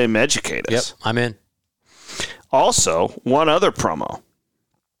just let him educate us. Yep, I'm in. Also, one other promo.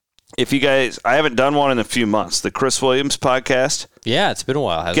 If you guys, I haven't done one in a few months, the Chris Williams podcast. Yeah, it's been a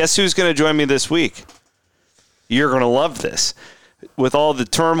while. Guess who's going to join me this week? You're going to love this. With all the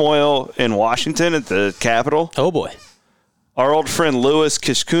turmoil in Washington at the Capitol. Oh, boy. Our old friend Louis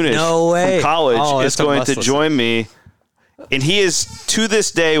Kishkunis from college is going to join me. And he is, to this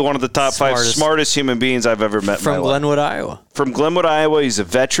day, one of the top 5 smartest human beings I've ever met in my life. From Glenwood, Iowa. From Glenwood, Iowa. He's a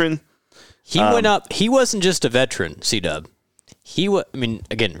veteran. He went up. He wasn't just a veteran, C-Dub.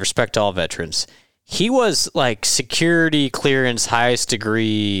 Again, respect to all veterans. He was like security clearance, highest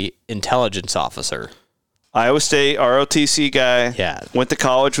degree intelligence officer. Iowa State, ROTC guy. Yeah. Went to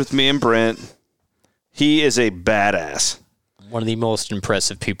college with me and Brent. He is a badass. One of the most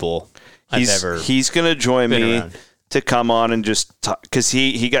impressive people I've ever He's going to join me around. To come on and just talk. Because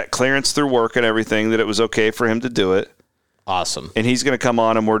he got clearance through work and everything that it was okay for him to do it. Awesome. And he's going to come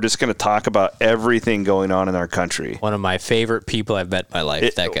on and we're just going to talk about everything going on in our country. One of my favorite people I've met in my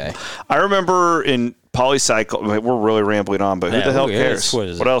life, that guy. I remember in polycycle, we're really rambling on, but who the hell cares?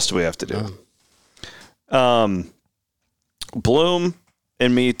 What else do we have to do? Blum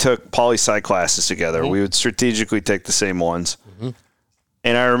and me took poli-sci classes together. We would strategically take the same ones.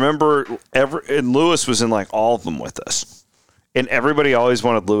 And I remember and Lewis was in like all of them with us. And everybody always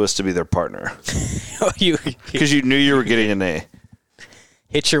wanted Lewis to be their partner. Because you knew you were getting an A.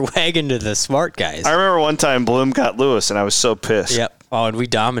 Hit your wagon to the smart guys. I remember one time Blum got Lewis, and I was so pissed. Yep. Oh, and we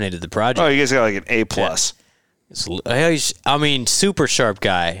dominated the project. Oh, you guys got like an A+. Yeah. Super sharp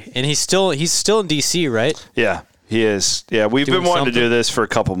guy. And he's still in D.C., right? Yeah, he is. Yeah, we've been wanting to do this for a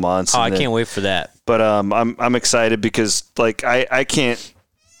couple months. Oh, I can't wait for that. But I'm excited because like I can't,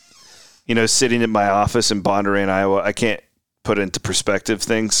 sitting in my office in Bondurant, Iowa, I can't put into perspective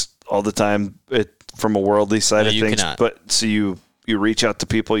things all the time from a worldly side of things. Cannot. But so you reach out to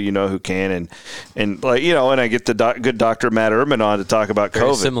people who can, and like and I get the good Dr. Matt Urban on to talk about Very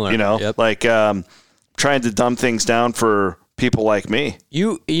COVID. Similar. Yep. Like trying to dumb things down for people like me.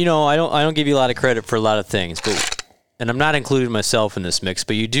 I don't give you a lot of credit for a lot of things, and I'm not including myself in this mix,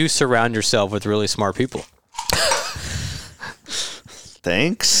 but you do surround yourself with really smart people.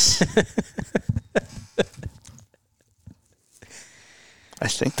 Thanks. I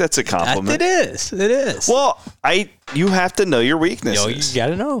think that's a compliment. It is. Well, you have to know your weaknesses. You got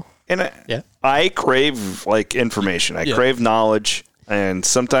to know. And I crave like information. I crave knowledge, and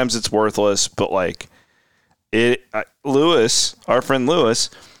sometimes it's worthless. But like Lewis, our friend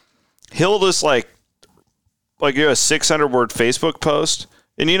Lewis, he'll just like a 600-word Facebook post,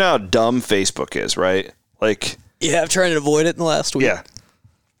 and you know how dumb Facebook is, right? Like, yeah, I'm trying to avoid it in the last week. Yeah.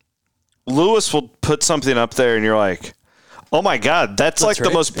 Lewis will put something up there, and you're like, oh my God, that's like the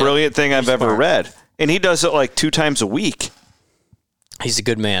most brilliant thing I've ever read. And he does it like 2 times a week. He's a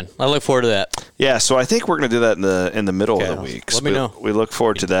good man. I look forward to that. Yeah, so I think we're going to do that in the middle of the week. Let me know. We look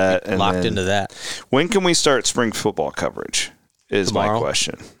forward to that. And locked into that. When can we start spring football coverage is Tomorrow? my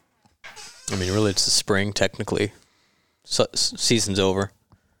question. I mean, really, it's the spring, technically. So, season's over.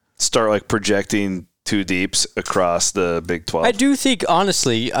 Start like projecting two deeps across the Big 12. I do think,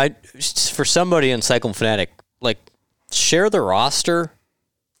 honestly, for somebody in Cyclone Fanatic, like, share the roster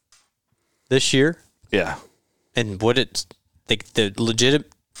this year. Yeah. And what it's the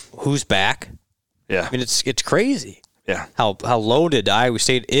legit who's back. Yeah. I mean, it's crazy. Yeah. How loaded Iowa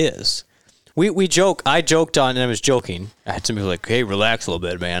State is. We joke. I joked on, and I was joking. I had some people like, "Hey, relax a little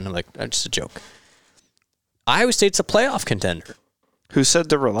bit, man." I'm like, "That's just a joke." Iowa State's a playoff contender. Who said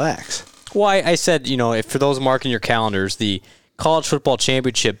to relax? Why I said, if for those marking your calendars, the College Football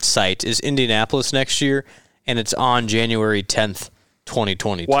Championship site is Indianapolis next year, and it's on January 10th,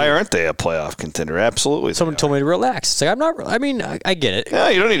 2022. Why aren't they a playoff contender? Absolutely. Someone told me to relax. It's like, I'm not. I mean, I get it. Yeah,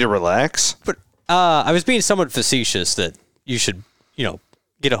 you don't need to relax. But I was being somewhat facetious that you should,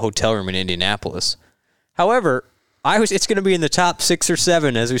 get a hotel room in Indianapolis. However, it's going to be in the top 6 or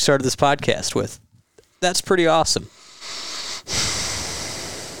 7 as we started this podcast with. That's pretty awesome.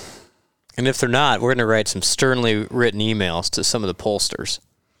 And if they're not, we're going to write some sternly written emails to some of the pollsters.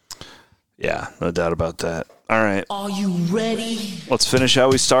 Yeah, no doubt about that. All right. Are you ready? Let's finish how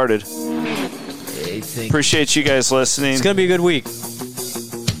we started. Appreciate you guys listening. It's going to be a good week.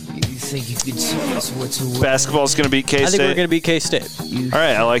 You think you could tell us what to wear? Basketball's going to beat K-State. I think we're going to beat K-State. All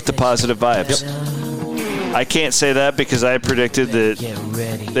right, I like the positive vibes. I can't say that because I predicted that Get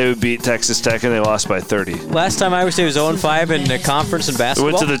ready. they would beat Texas Tech and they lost by 30. Last time Iowa State was 0-5 in the conference in They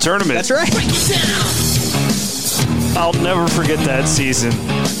basketball. went to the tournament. That's right. I'll never forget that season.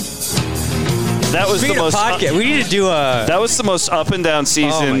 That was Speaking the of most podcast, we need to do a... That was the most up and down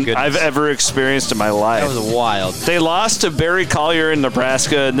season goodness. I've ever experienced in my life. That was wild. They lost to Barry Collier in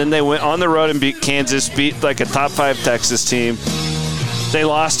Nebraska, and then they went on the road and beat Kansas, beat like a top 5 Texas team. They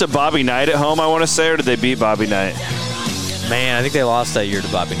lost to Bobby Knight at home, I want to say, or did they beat Bobby Knight? Man, I think they lost that year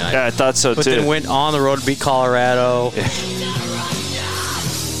to Bobby Knight. Yeah, I thought so But too. then went on the road to beat Colorado.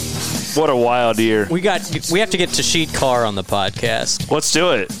 What a wild year. We have to get Tashid Carr on the podcast. Let's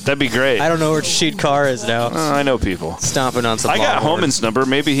do it. That'd be great. I don't know where Tashid Carr is now. I know people. Stomping on some I got ballboard. Homan's number.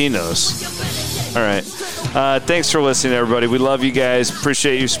 Maybe he knows. All right. Thanks for listening, everybody. We love you guys.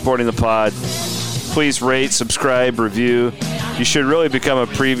 Appreciate you supporting the pod. Please rate, subscribe, review. You should really become a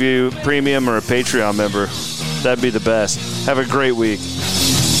premium or a Patreon member. That'd be the best. Have a great week.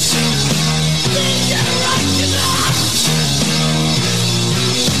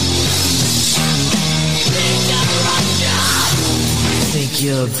 Think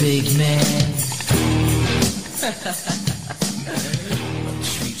you're a big man?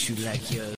 Treat you like you're